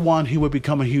Batista won, he would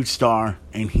become a huge star,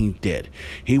 and he did.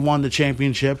 He won the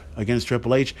championship against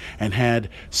Triple H and had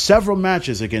several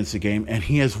matches against the game, and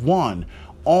he has won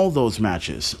all those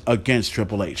matches against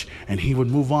Triple H, and he would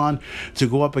move on to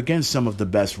go up against some of the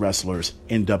best wrestlers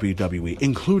in WWE,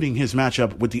 including his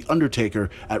matchup with The Undertaker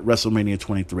at WrestleMania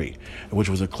 23, which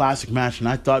was a classic match, and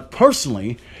I thought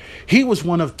personally he was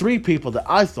one of 3 people that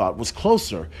I thought was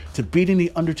closer to beating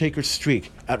The Undertaker's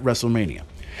streak at WrestleMania.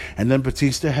 And then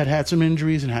Batista had some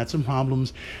injuries and had some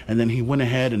problems, and then he went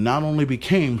ahead and not only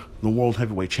became the World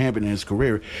Heavyweight Champion in his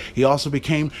career, he also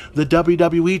became the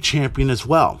WWE Champion as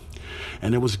well.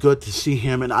 And it was good to see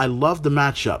him, and I loved the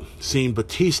matchup, seeing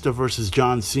Batista versus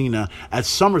John Cena at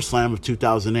SummerSlam of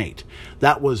 2008.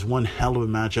 That was one hell of a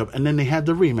matchup, and then they had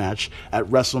the rematch at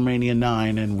WrestleMania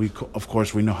 9, and of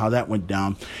course we know how that went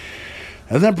down.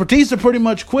 And then Batista pretty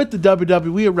much quit the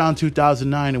WWE around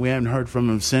 2009, and we haven't heard from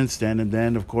him since then. And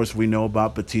then, of course, we know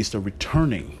about Batista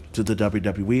returning to the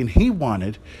WWE, and he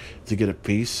wanted to get a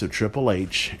piece of Triple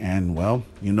H. And, well,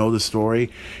 you know the story.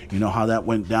 You know how that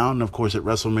went down. And, of course, at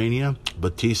WrestleMania,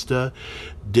 Batista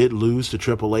did lose to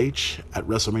Triple H at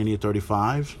WrestleMania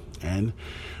 35. And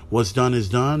what's done is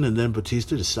done. And then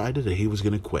Batista decided that he was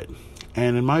going to quit.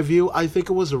 And in my view, I think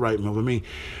it was the right move. I mean,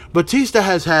 Batista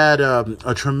has had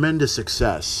a tremendous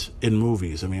success in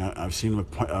movies. I mean, I've seen him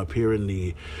appear in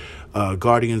the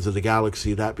Guardians of the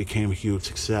Galaxy. That became a huge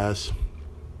success.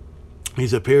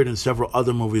 He's appeared in several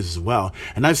other movies as well.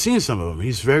 And I've seen some of them.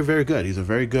 He's very, very good. He's a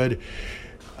very good...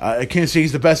 I can't say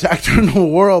he's the best actor in the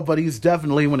world, but he's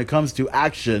definitely, when it comes to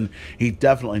action, he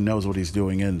definitely knows what he's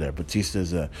doing in there. Batista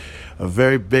is a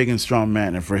very big and strong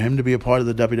man, and for him to be a part of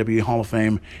the WWE Hall of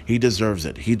Fame, he deserves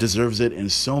it. He deserves it in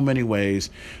so many ways.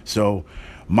 So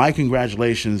my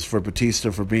congratulations for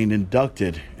Batista for being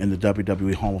inducted in the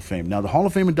WWE Hall of Fame. Now, the Hall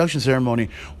of Fame induction ceremony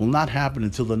will not happen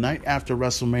until the night after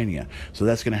WrestleMania, so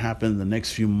that's going to happen in the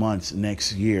next few months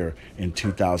next year in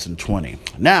 2020.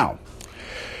 Now,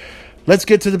 let's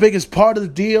get to the biggest part of the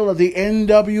deal of the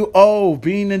NWO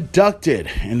being inducted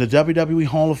in the WWE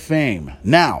Hall of Fame.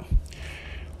 Now,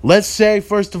 let's say,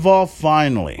 first of all,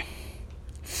 finally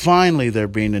they're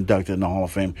being inducted in the Hall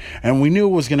of Fame, and we knew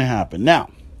it was going to happen.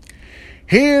 Now,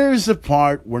 here's the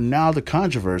part where now the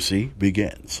controversy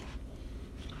begins.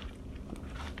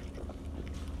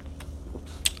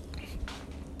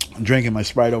 I'm drinking my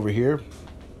Sprite over here,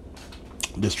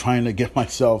 just trying to get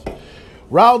myself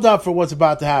riled up for what's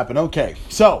about to happen. Okay,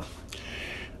 so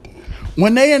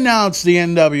when they announced the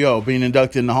NWO being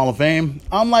inducted in the Hall of Fame,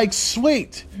 I'm like,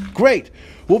 sweet, great.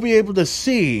 We'll be able to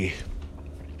see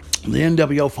the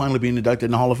NWO finally being inducted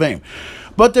in the Hall of Fame.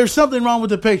 But there's something wrong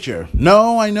with the picture.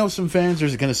 No, I know some fans are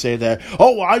going to say that.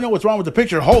 Oh, well, I know what's wrong with the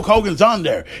picture. Hulk Hogan's on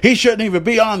there. He shouldn't even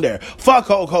be on there. Fuck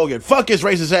Hulk Hogan. Fuck his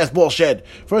racist ass bullshit.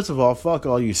 First of all, fuck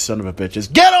all you son of a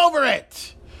bitches. Get over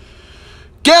it!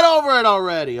 Get over it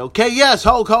already, okay? Yes,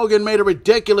 Hulk Hogan made a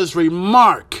ridiculous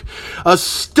remark, a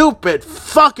stupid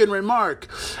fucking remark,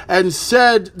 and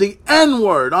said the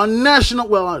N-word on national...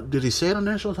 Well, did he say it on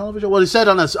national television? Well, he said it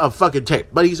on a fucking tape.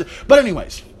 But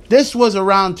anyways, this was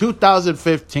around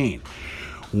 2015.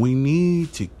 We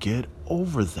need to get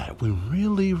over that. We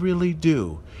really, really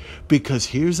do. Because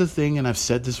here's the thing, and I've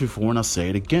said this before, and I'll say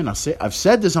it again. I've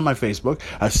said this on my Facebook.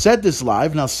 I've said this live,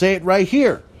 and I'll say it right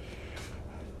here.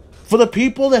 For the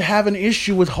people that have an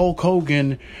issue with Hulk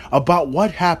Hogan about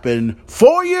what happened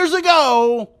 4 years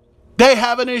ago, they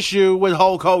have an issue with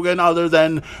Hulk Hogan other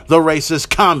than the racist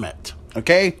comment.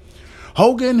 Okay?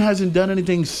 Hogan hasn't done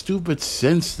anything stupid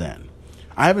since then.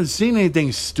 I haven't seen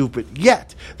anything stupid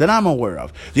yet that I'm aware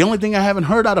of. The only thing I haven't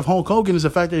heard out of Hulk Hogan is the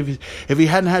fact that if he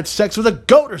hadn't had sex with a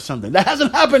goat or something. That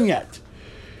hasn't happened yet.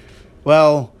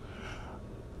 Well,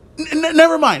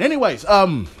 never mind. Anyways,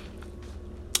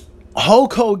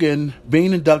 Hulk Hogan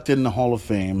being inducted in the Hall of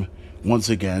Fame once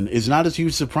again is not a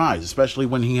huge surprise, especially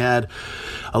when he had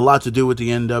a lot to do with the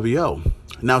NWO.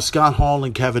 Now, Scott Hall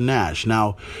and Kevin Nash.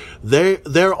 Now,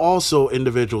 they're also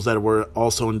individuals that were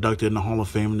also inducted in the Hall of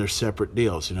Fame in their separate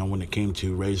deals, you know, when it came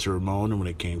to Razor Ramon and when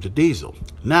it came to Diesel.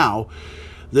 Now,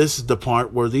 this is the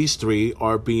part where these three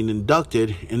are being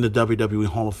inducted in the WWE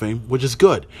Hall of Fame, which is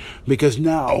good, because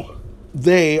now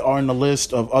they are in the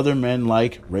list of other men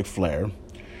like Ric Flair,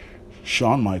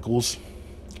 Shawn Michaels,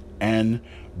 and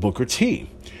Booker T,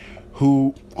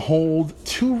 who hold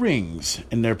 2 rings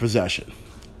in their possession.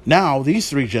 Now, these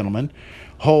 3 gentlemen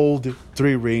hold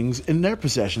 3 rings in their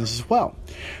possessions as well.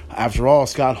 After all,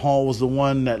 Scott Hall was the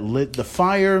one that lit the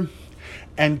fire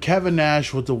and Kevin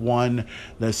Nash was the one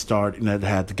that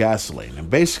had the gasoline. And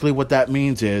basically what that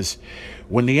means is,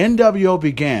 when the NWO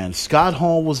began, Scott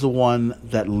Hall was the one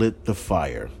that lit the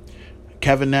fire.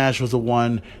 Kevin Nash was the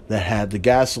one that had the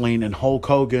gasoline, and Hulk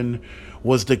Hogan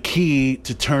was the key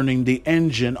to turning the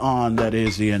engine on that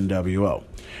is the NWO.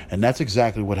 And that's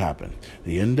exactly what happened.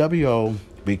 The NWO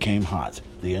became hot.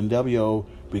 The NWO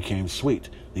became sweet.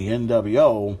 The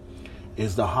NWO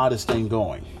is the hottest thing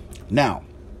going. Now,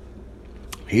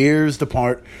 here's the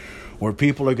part where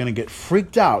people are going to get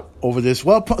freaked out over this.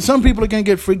 Well, some people are going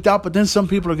to get freaked out, but then some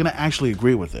people are going to actually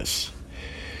agree with this.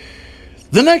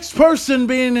 The next person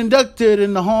being inducted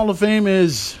in the Hall of Fame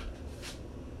is...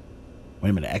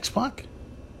 Wait a minute, X-Pac?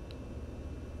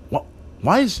 What?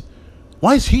 Why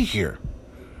is he here?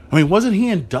 I mean, wasn't he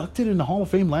inducted in the Hall of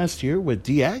Fame last year with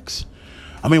DX?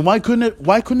 I mean, why couldn't it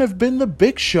have been the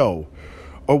Big Show?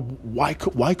 Or why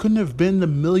couldn't it have been the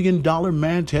 $1 Million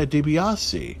Man, Ted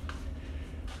DiBiase?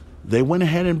 They went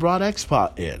ahead and brought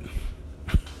X-Pac in.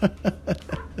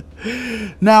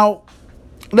 Now,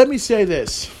 let me say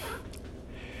this.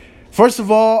 First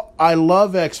of all, I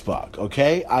love X-Pac,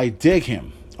 okay? I dig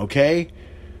him, okay?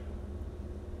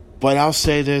 But I'll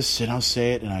say this, and I'll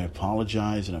say it, and I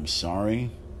apologize, and I'm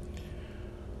sorry.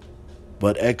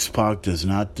 But X-Pac does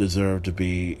not deserve to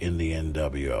be in the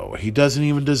NWO. He doesn't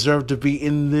even deserve to be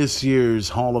in this year's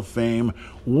Hall of Fame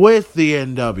with the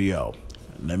NWO.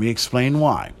 Let me explain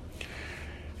why.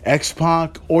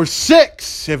 X-Pac, or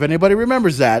Six, if anybody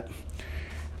remembers that,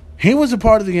 he was a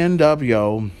part of the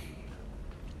NWO.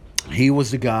 He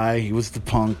was the guy, he was the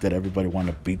punk that everybody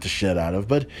wanted to beat the shit out of,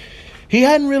 but he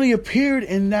hadn't really appeared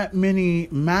in that many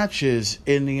matches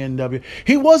in the NWO.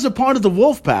 He was a part of the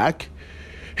Wolfpack.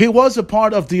 He was a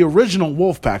part of the original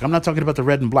Wolfpack. I'm not talking about the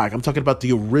red and black. I'm talking about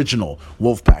the original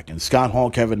Wolfpack. And Scott Hall,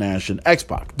 Kevin Nash, and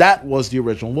X-Pac. That was the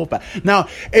original Wolfpack. Now,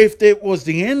 if it was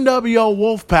the NWO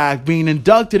Wolfpack being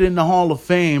inducted in the Hall of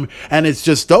Fame, and it's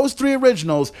just those three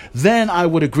originals, then I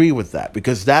would agree with that.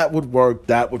 Because that would work.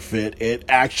 That would fit. It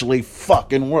actually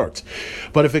fucking works.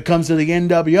 But if it comes to the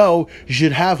NWO, you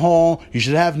should have Hall, you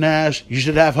should have Nash, you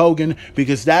should have Hogan,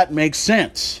 because that makes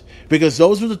sense. Because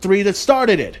those were the three that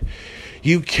started it.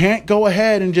 You can't go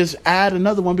ahead and just add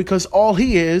another one, because all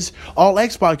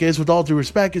X-Pac is, with all due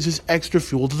respect, is just extra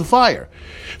fuel to the fire.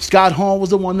 Scott Hall was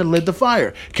the one that lit the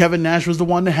fire. Kevin Nash was the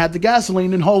one that had the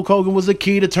gasoline, and Hulk Hogan was the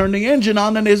key to turn the engine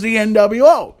on, and is the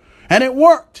NWO. And it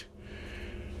worked.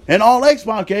 And all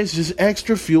X-Pac is just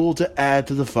extra fuel to add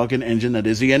to the fucking engine that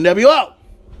is the NWO.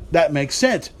 That makes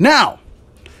sense. Now,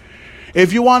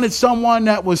 if you wanted someone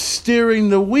that was steering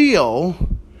the wheel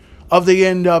of the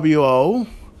NWO,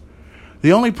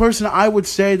 the only person I would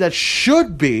say that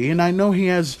should be, and I know he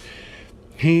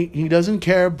doesn't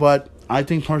care, but I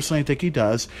think he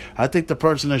does. I think the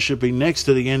person that should be next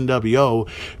to the NWO,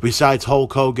 besides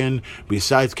Hulk Hogan,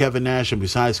 besides Kevin Nash, and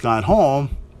besides Scott Hall,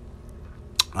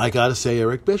 I gotta say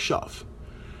Eric Bischoff.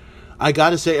 I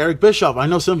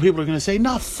know some people are gonna say,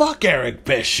 no, fuck Eric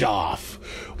Bischoff.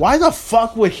 Why the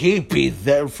fuck would he be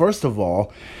there? First of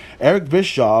all, Eric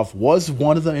Bischoff was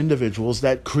one of the individuals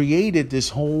that created this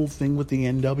whole thing with the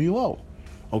NWO.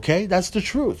 Okay? That's the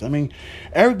truth. I mean,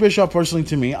 Eric Bischoff, personally,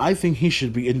 to me, I think he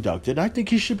should be inducted. I think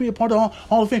he should be a part of the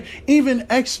Hall of Fame. Even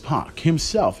X-Pac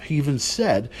himself, he even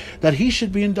said that he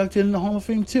should be inducted in the Hall of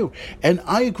Fame too. And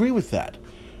I agree with that.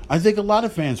 I think a lot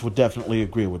of fans would definitely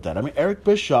agree with that. I mean, Eric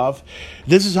Bischoff,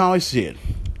 this is how I see it.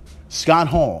 Scott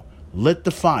Hall lit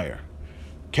the fire.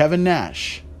 Kevin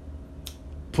Nash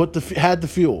had the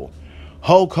fuel.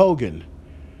 Hulk Hogan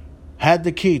had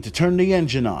the key to turn the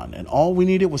engine on, and all we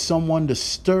needed was someone to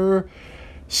stir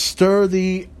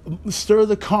the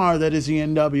car that is the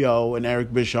NWO, and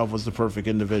Eric Bischoff was the perfect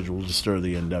individual to stir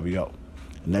the NWO.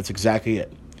 And that's exactly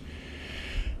it.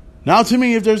 Now, to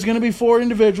me, if there's going to be 4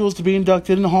 individuals to be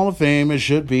inducted in the Hall of Fame, it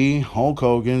should be Hulk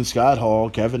Hogan, Scott Hall,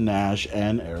 Kevin Nash,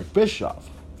 and Eric Bischoff.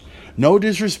 No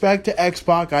disrespect to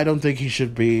X-Pac, I don't think he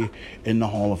should be in the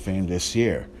Hall of Fame this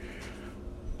year.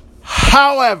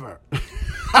 However,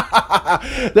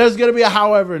 there's going to be a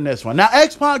however in this one. Now,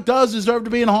 X-Pac does deserve to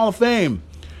be in the Hall of Fame.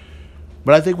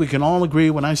 But I think we can all agree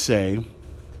when I say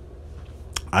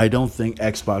I don't think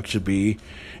X-Pac should be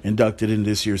inducted in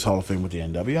this year's Hall of Fame with the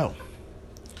NWO.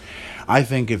 I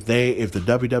think if the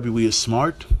WWE is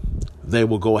smart, they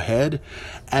will go ahead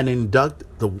and induct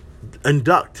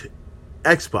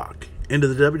X-Pac into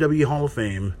the WWE Hall of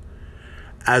Fame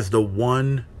as the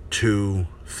 1, 2,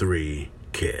 3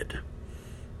 kid.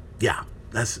 Yeah,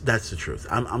 that's the truth.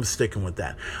 I'm sticking with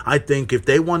that. I think if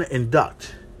they want to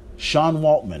induct Sean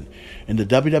Waltman in the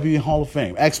WWE Hall of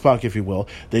Fame, X-Pac, if you will,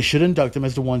 they should induct him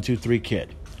as the 1, 2, 3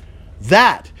 kid.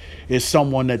 That is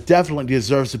someone that definitely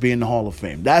deserves to be in the Hall of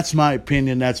Fame. That's my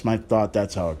opinion. That's my thought.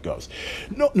 That's how it goes.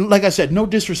 No, like I said, no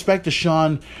disrespect to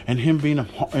Sean and him being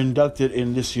inducted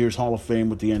in this year's Hall of Fame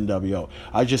with the NWO.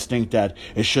 I just think that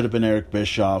it should have been Eric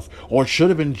Bischoff, or it should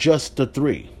have been just the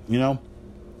three,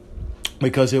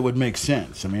 because it would make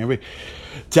sense. I mean,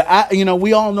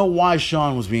 we all know why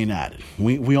Shawn was being added.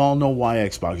 We all know why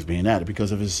X-Pac is being added,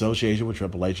 because of his association with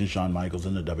Triple H and Shawn Michaels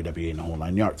and the WWE and the whole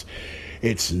 9 yards.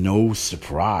 It's no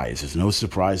surprise. It's no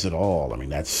surprise at all. I mean,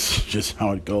 that's just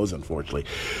how it goes, unfortunately.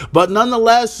 But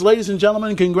nonetheless, ladies and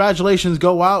gentlemen, congratulations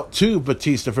go out to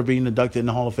Batista for being inducted in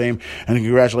the Hall of Fame, and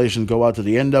congratulations go out to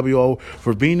the NWO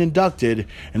for being inducted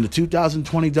in the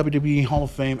 2020 WWE Hall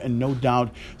of Fame. And no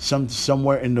doubt,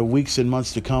 somewhere in the weeks and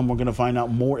months to come, we're going to find out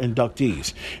more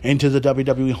inductees into the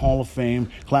WWE Hall of Fame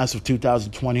class of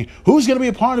 2020. Who's going to be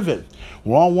a part of it?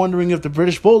 We're all wondering if the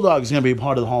British Bulldog is going to be a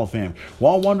part of the Hall of Fame. We're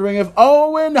all wondering if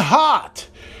Owen Hart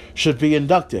should be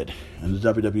inducted in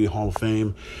the WWE Hall of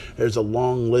Fame. There's a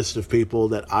long list of people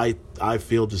that I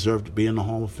feel deserve to be in the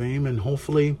Hall of Fame, and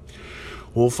hopefully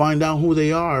we'll find out who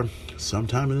they are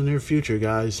sometime in the near future,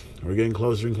 guys. We're getting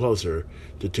closer and closer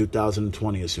to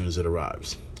 2020 as soon as it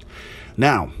arrives.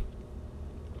 Now,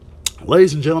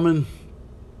 ladies and gentlemen,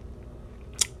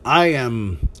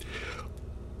 I'm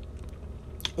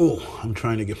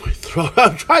trying to get my throat.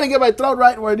 I'm trying to get my throat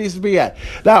right where it needs to be at.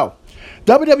 Now,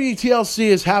 WWE TLC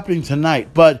is happening tonight,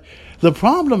 but the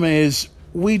problem is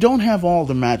we don't have all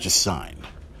the matches signed.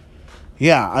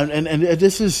 Yeah, and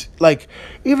this is like,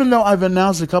 even though I've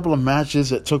announced a couple of matches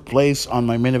that took place on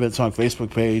my Main Event Talk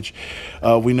Facebook page,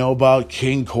 we know about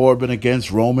King Corbin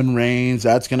against Roman Reigns.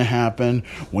 That's going to happen.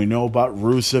 We know about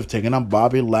Rusev taking on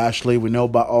Bobby Lashley. We know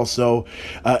about also,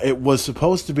 it was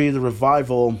supposed to be the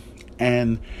Revival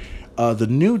and the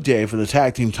New Day for the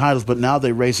tag team titles, but now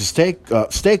they raised the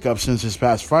stake up since this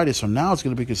past Friday, so now it's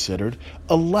going to be considered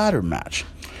a ladder match.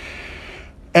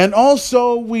 And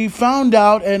also, we found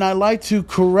out, and I like to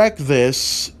correct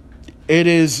this, it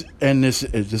is, and this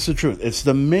is the truth, it's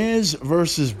The Miz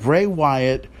versus Bray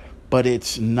Wyatt, but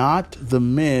it's not The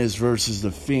Miz versus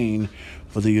The Fiend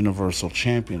for the Universal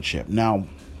Championship. Now,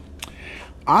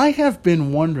 I have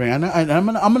been wondering, and I'm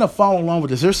going to follow along with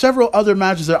this. There's several other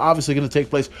matches that are obviously going to take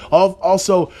place.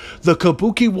 Also, the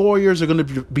Kabuki Warriors are going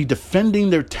to be defending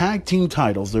their tag team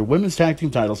titles, their women's tag team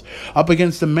titles, up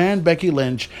against the Man Becky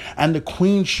Lynch and the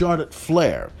Queen Charlotte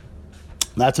Flair.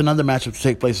 That's another match that will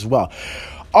take place as well.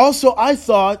 Also, I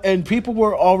thought, and people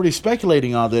were already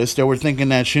speculating on this, they were thinking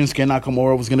that Shinsuke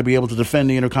Nakamura was going to be able to defend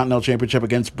the Intercontinental Championship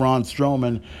against Braun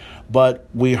Strowman, but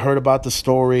we heard about the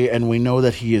story, and we know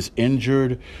that he is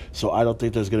injured, so I don't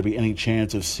think there's going to be any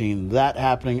chance of seeing that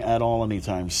happening at all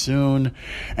anytime soon.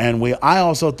 And I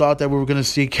also thought that we were going to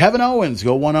see Kevin Owens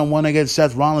go one-on-one against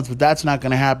Seth Rollins, but that's not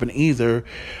going to happen either.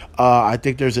 I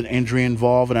think there's an injury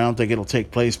involved, and I don't think it'll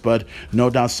take place, but no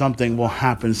doubt something will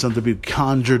happen, something will be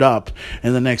conjured up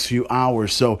in the next few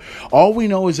hours. So all we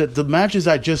know is that the matches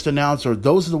I just announced,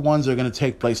 those are the ones that are going to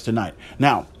take place tonight.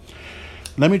 Now,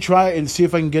 let me try and see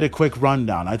if I can get a quick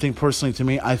rundown. I think personally, to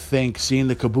me, I think seeing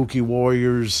the Kabuki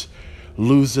Warriors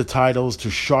lose the titles to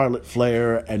Charlotte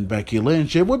Flair and Becky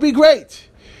Lynch, it would be great.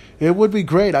 It would be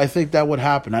great. I think that would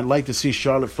happen. I'd like to see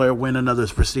Charlotte Flair win another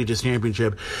prestigious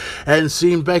championship, and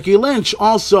seeing Becky Lynch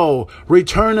also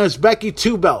return as Becky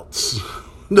Two Belts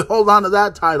to hold on to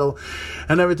that title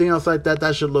and everything else like that.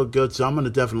 That should look good. So I'm going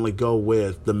to definitely go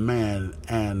with the Man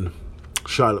and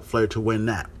Charlotte Flair to win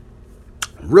that.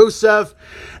 Rusev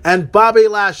and Bobby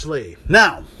Lashley.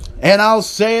 Now, and I'll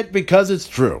say it because it's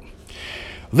true,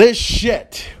 this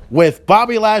shit with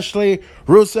Bobby Lashley,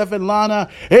 Rusev, and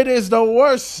Lana, it is the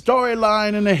worst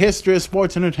storyline in the history of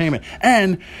sports entertainment.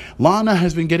 And Lana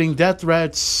has been getting death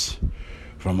threats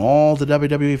from all the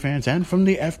WWE fans and from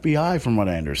the FBI, from what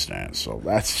I understand. So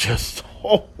that's just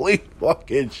holy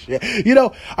fucking shit.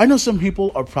 I know some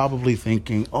people are probably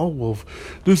thinking, oh, well,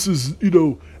 this is,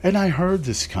 and I heard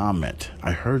this comment.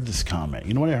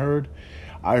 You know what I heard?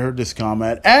 I heard this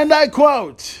comment, and I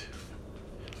quote,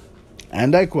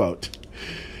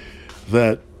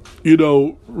 that,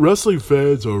 wrestling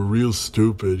fans are real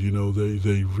stupid.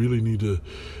 They really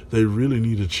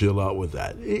need to chill out with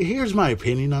that. Here's my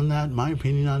opinion on that. My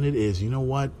opinion on it is, you know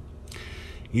what?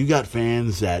 You got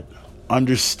fans that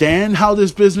understand how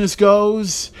this business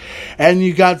goes, and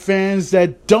you got fans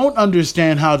that don't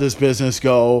understand how this business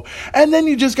go, and then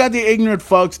you just got the ignorant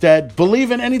fucks that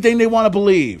believe in anything they want to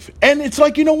believe. And it's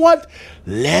like, you know what?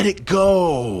 Let it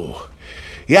go.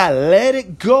 Yeah, let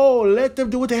it go. Let them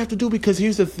do what they have to do, because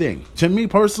here's the thing. To me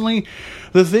personally,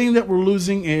 the thing that we're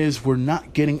losing is we're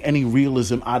not getting any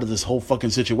realism out of this whole fucking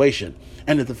situation.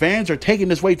 And if the fans are taking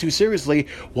this way too seriously,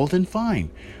 well then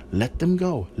fine. Let them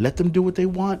go. Let them do what they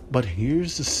want. But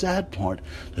here's the sad part.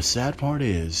 The sad part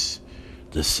is,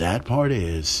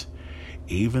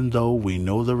 even though we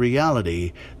know the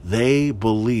reality, they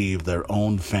believe their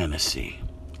own fantasy.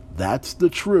 That's the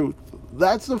truth.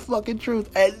 That's the fucking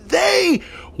truth. And they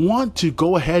want to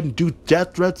go ahead and do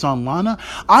death threats on Lana.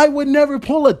 I would never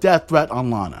pull a death threat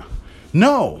on Lana.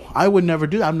 No, I would never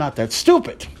do that. I'm not that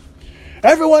stupid.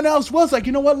 Everyone else was like,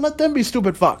 you know what? Let them be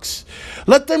stupid fucks.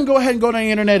 Let them go ahead and go on the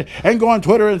internet and go on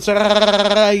Twitter and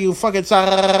say, you fucking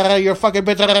suck, you're fucking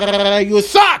bitch, you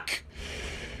suck.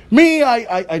 Me,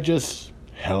 I just,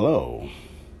 hello.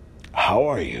 How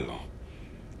are you?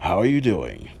 How are you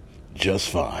doing? Just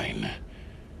fine.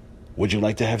 Would you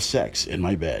like to have sex in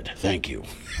my bed? Thank you.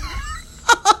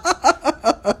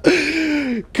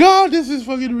 God, this is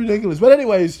fucking ridiculous. But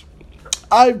anyways,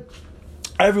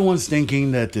 everyone's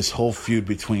thinking that this whole feud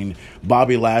between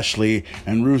Bobby Lashley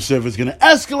and Rusev is going to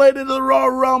escalate into the Royal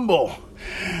Rumble.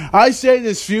 I say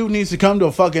this feud needs to come to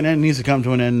a fucking end, needs to come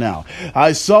to an end now.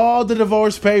 I saw the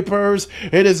divorce papers.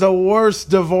 It is the worst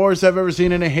divorce I've ever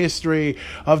seen in the history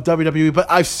of WWE.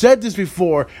 But I've said this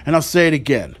before, and I'll say it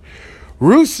again.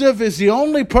 Rusev is the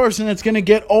only person that's going to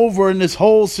get over in this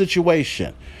whole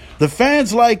situation. The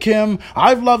fans like him.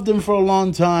 I've loved him for a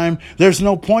long time. There's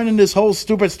no point in this whole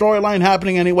stupid storyline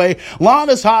happening anyway.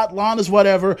 Lana's hot. Lana's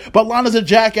whatever. But Lana's a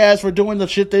jackass for doing the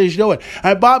shit that he's doing.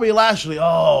 And Bobby Lashley.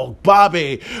 Oh,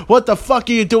 Bobby. What the fuck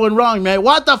are you doing wrong, man?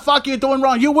 What the fuck are you doing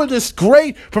wrong? You were this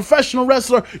great professional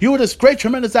wrestler. You were this great,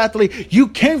 tremendous athlete. You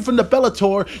came from the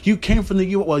Bellator. You came from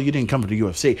the well, you didn't come from the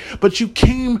UFC. But you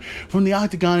came from the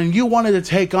Octagon and you wanted to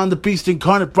take on the beast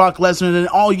incarnate Brock Lesnar. And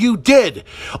all you did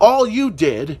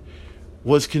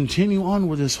was continue on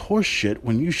with this horse shit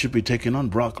when you should be taking on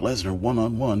Brock Lesnar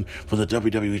one-on-one for the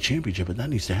WWE Championship, and that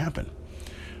needs to happen.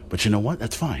 But you know what?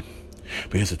 That's fine.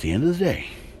 Because at the end of the day,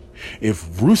 if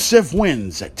Rusev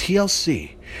wins at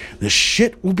TLC, the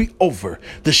shit will be over.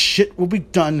 The shit will be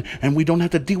done, and we don't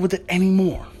have to deal with it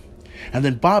anymore. And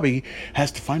then Bobby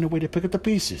has to find a way to pick up the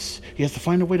pieces. He has to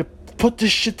find a way to put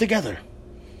this shit together.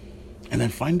 And then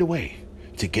find a way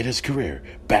to get his career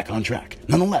back on track.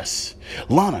 Nonetheless,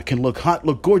 Lana can look hot,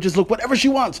 look gorgeous, look whatever she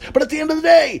wants, but at the end of the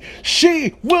day,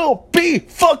 she will be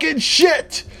fucking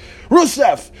shit.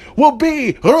 Rusev will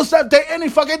be Rusev Day any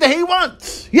fucking day he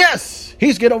wants. Yes,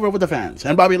 he's get over with the fans.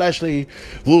 And Bobby Lashley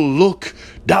will look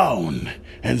down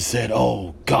and said,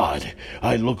 oh God,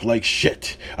 I look like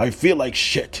shit. I feel like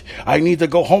shit. I need to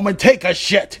go home and take a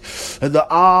shit. And the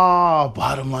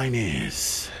bottom line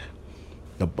is,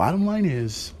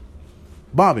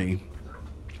 Bobby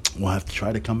will have to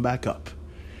try to come back up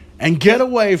and get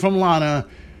away from Lana.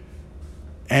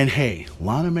 And hey,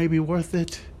 Lana may be worth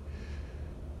it,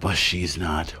 but she's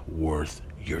not worth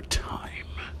your time.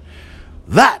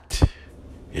 That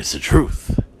is the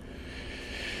truth.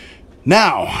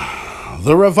 Now,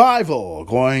 the Revival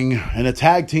going in a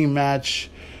tag team match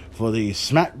for the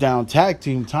SmackDown tag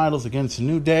team titles against the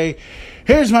New Day.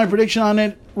 Here's my prediction on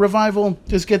it. Revival,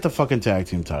 just get the fucking tag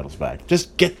team titles back.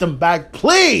 Just get them back,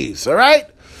 please, all right?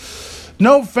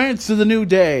 No offense to the New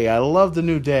Day. I love the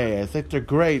New Day. I think they're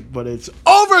great, but it's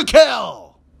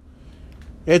overkill.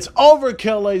 It's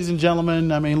overkill, ladies and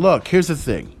gentlemen. I mean, look, here's the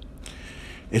thing.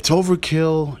 It's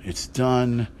overkill. It's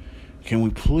done. Can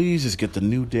we please just get the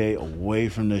New Day away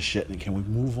from this shit? And can we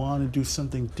move on and do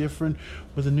something different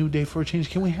with the New Day for a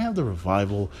change? Can we have the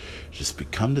Revival just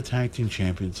become the tag team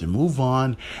champions and move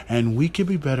on? And we can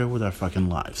be better with our fucking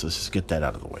lives. Let's just get that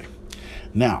out of the way.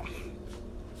 Now,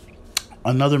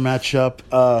 another matchup.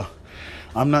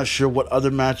 I'm not sure what other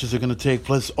matches are going to take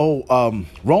place.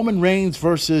 Roman Reigns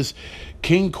versus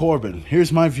King Corbin.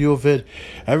 Here's my view of it.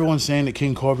 Everyone's saying that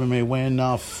King Corbin may win.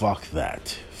 Now, fuck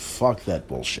that. Fuck that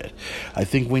bullshit. I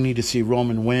think we need to see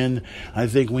Roman win. I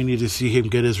think we need to see him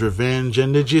get his revenge.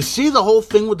 And did you see the whole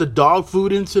thing with the dog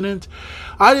food incident?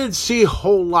 I didn't see a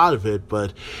whole lot of it,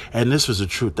 and this was the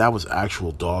truth. That was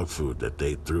actual dog food that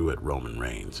they threw at Roman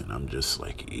Reigns. And I'm just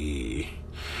like, eeh.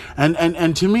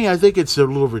 And to me, I think it's a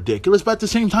little ridiculous. But at the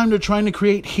same time, they're trying to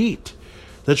create heat.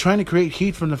 They're trying to create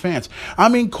heat from the fans. I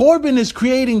mean, Corbin is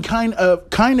creating kind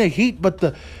of heat, but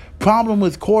the problem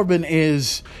with Corbin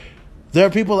is There are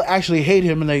people that actually hate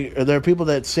him, and there are people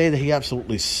that say that he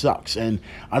absolutely sucks. And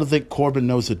I don't think Corbin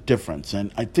knows the difference.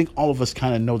 And I think all of us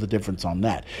kind of know the difference on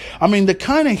that. I mean, the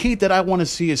kind of heat that I want to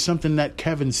see is something that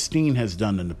Kevin Steen has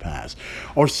done in the past,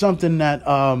 or something that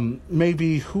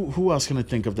maybe who else can I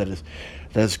think of that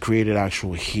has created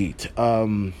actual heat?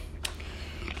 Well,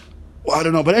 I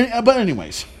don't know, but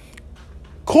anyways.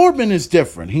 Corbin is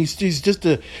different. He's just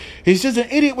an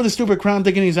idiot with a stupid crown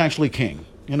thinking he's actually king.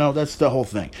 You know, that's the whole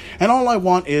thing. And all I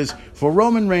want is for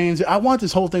Roman Reigns. I want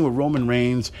this whole thing with Roman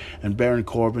Reigns and Baron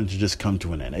Corbin to just come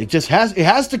to an end. It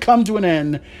has to come to an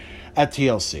end at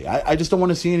TLC. I just don't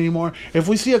want to see it anymore. If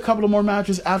we see a couple of more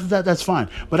matches after that, that's fine.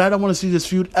 But I don't want to see this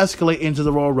feud escalate into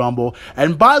the Royal Rumble.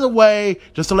 And by the way,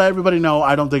 just to let everybody know,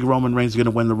 I don't think Roman Reigns is going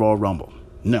to win the Royal Rumble.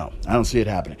 No, I don't see it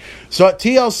happening. So at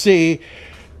TLC,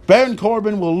 Baron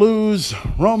Corbin will lose,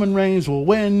 Roman Reigns will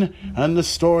win, and the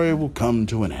story will come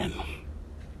to an end.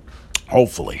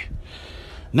 Hopefully.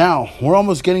 Now, we're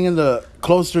almost getting into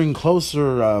closer and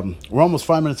closer. We're almost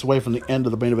 5 minutes away from the end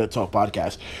of the Main Event Talk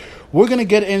podcast. We're going to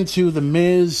get into The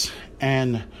Miz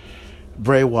and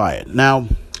Bray Wyatt. Now,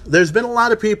 there's been a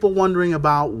lot of people wondering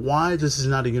about why this is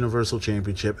not a Universal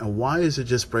Championship and why is it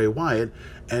just Bray Wyatt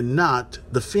and not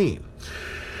The Fiend.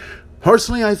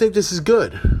 Personally, I think this is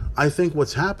good. I think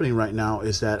what's happening right now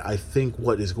is that I think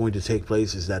what is going to take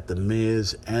place is that The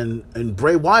Miz and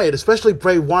Bray Wyatt, especially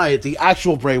Bray Wyatt, the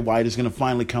actual Bray Wyatt, is going to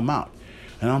finally come out.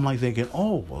 And I'm like thinking,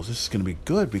 oh, well, this is going to be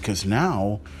good because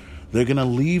now they're going to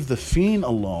leave The Fiend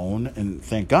alone. And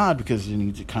thank God, because you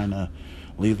need to kind of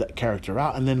leave that character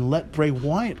out and then let Bray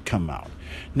Wyatt come out.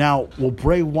 Now, will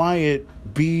Bray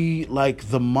Wyatt be like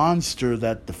the monster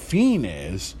that The Fiend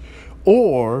is,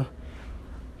 or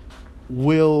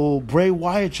will Bray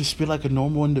Wyatt just be like a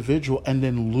normal individual and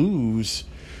then lose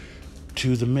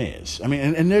to The Miz? I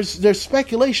mean, and there's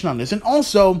speculation on this. And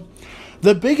also,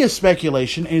 the biggest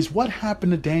speculation is what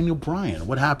happened to Daniel Bryan.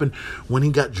 What happened when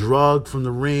he got drugged from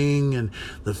the ring and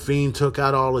The Fiend took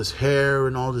out all his hair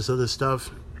and all this other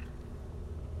stuff?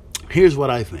 Here's what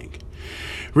I think.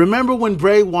 Remember when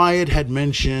Bray Wyatt had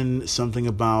mentioned something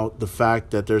about the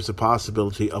fact that there's a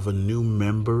possibility of a new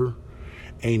member,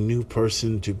 a new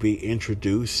person to be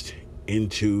introduced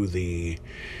into the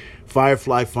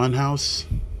Firefly Funhouse?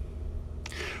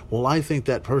 Well, I think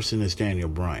that person is Daniel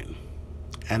Bryan.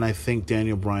 And I think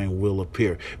Daniel Bryan will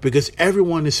appear. Because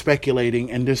everyone is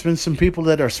speculating, and there's been some people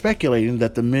that are speculating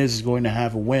that The Miz is going to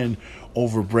have a win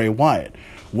over Bray Wyatt.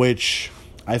 Which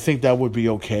I think that would be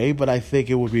okay, but I think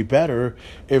it would be better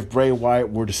if Bray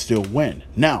Wyatt were to still win.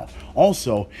 Now,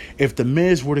 also, if The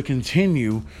Miz were to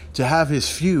continue to have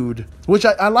his feud, which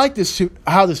I like this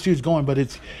how this feud's going, but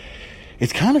it's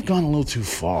kind of gone a little too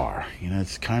far. You know,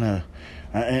 it's kind of,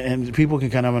 and people can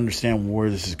kind of understand where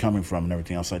this is coming from and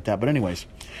everything else like that. But anyways,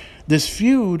 this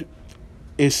feud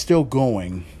is still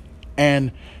going,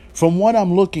 and from what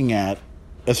I'm looking at,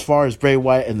 as far as Bray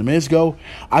Wyatt and The Miz go,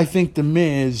 I think The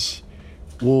Miz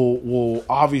will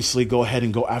obviously go ahead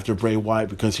and go after Bray Wyatt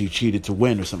because he cheated to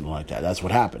win or something like that. That's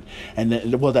what happened. And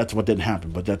then, well, that's what didn't happen,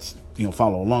 but that's,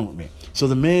 follow along with me. So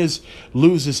The Miz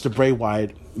loses to Bray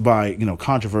Wyatt by,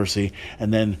 controversy,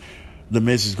 and then The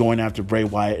Miz is going after Bray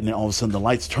Wyatt, and then all of a sudden the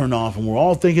lights turn off, and we're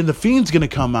all thinking The Fiend's going to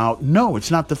come out. No, it's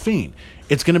not The Fiend.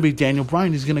 It's going to be Daniel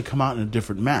Bryan. He's going to come out in a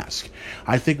different mask.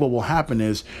 I think what will happen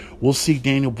is we'll see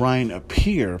Daniel Bryan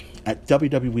appear at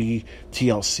WWE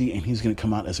TLC, and he's going to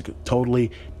come out as a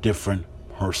totally different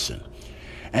person.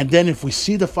 And then if we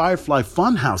see the Firefly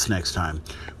Funhouse next time,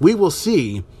 we will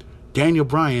see Daniel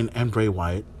Bryan and Bray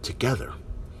Wyatt together.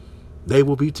 They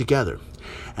will be together.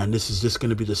 And this is just going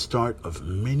to be the start of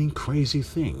many crazy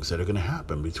things that are going to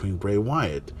happen between Bray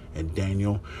Wyatt and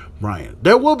Daniel Bryan.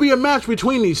 There will be a match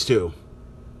between these two,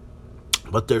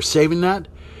 but they're saving that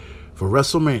for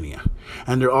WrestleMania.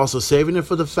 And they're also saving it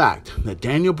for the fact that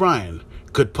Daniel Bryan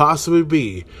could possibly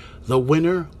be the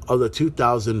winner of the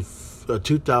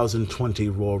 2020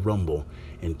 Royal Rumble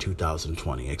in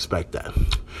 2020. Expect that.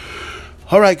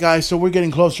 All right, guys, so we're getting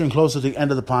closer and closer to the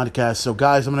end of the podcast. So,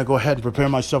 guys, I'm going to go ahead and prepare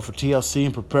myself for TLC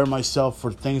and prepare myself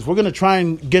for things. We're going to try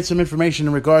and get some information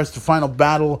in regards to Final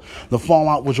Battle, the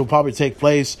Fallout, which will probably take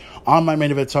place on my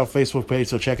Main Event Talk Facebook page,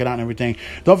 so check it out and everything.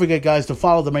 Don't forget, guys, to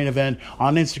follow the Main Event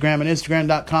on Instagram and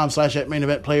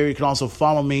Instagram.com/@MainEventPlayer. You can also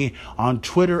follow me on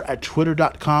Twitter at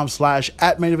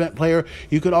Twitter.com/@MainEventPlayer.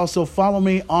 You could also follow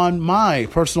me on my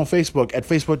personal Facebook at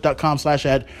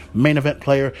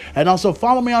Facebook.com/@MainEventPlayer. And also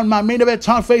follow me on my Main Event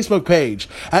Event Talk Facebook page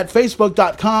at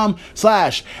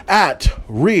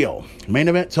facebook.com/@real Main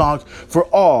Event Talk for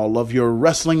all of your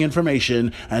wrestling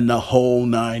information and the whole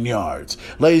 9 yards.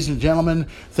 Ladies and gentlemen,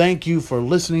 thank you for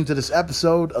listening to this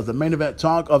episode of the Main Event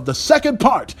Talk of the second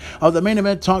part of the Main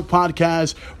Event Talk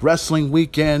podcast, Wrestling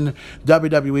Weekend,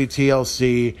 WWE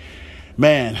TLC.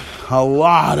 Man, a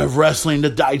lot of wrestling to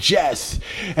digest.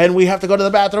 And we have to go to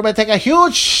the bathroom and take a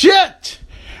huge shit.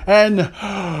 And,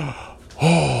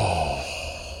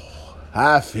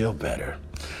 I feel better.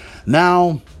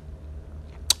 Now,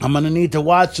 I'm going to need to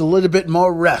watch a little bit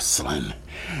more wrestling.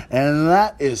 And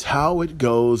that is how it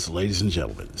goes, ladies and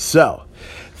gentlemen. So,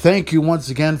 thank you once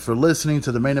again for listening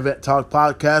to the Main Event Talk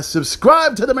podcast.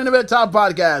 Subscribe to the Main Event Talk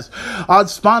podcast on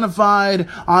Spotify,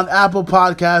 on Apple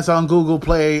Podcasts, on Google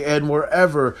Play, and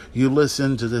wherever you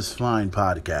listen to this fine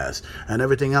podcast and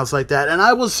everything else like that. And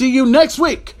I will see you next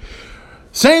week.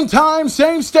 Same time,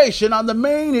 same station on the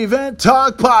Main Event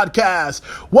Talk podcast.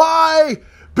 Why?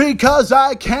 Because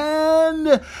I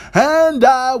can and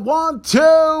I want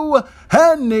to.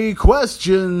 Any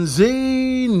questions?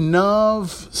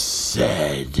 Enough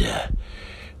said.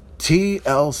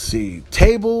 TLC.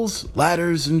 Tables,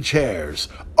 ladders, and chairs.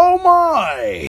 Oh my!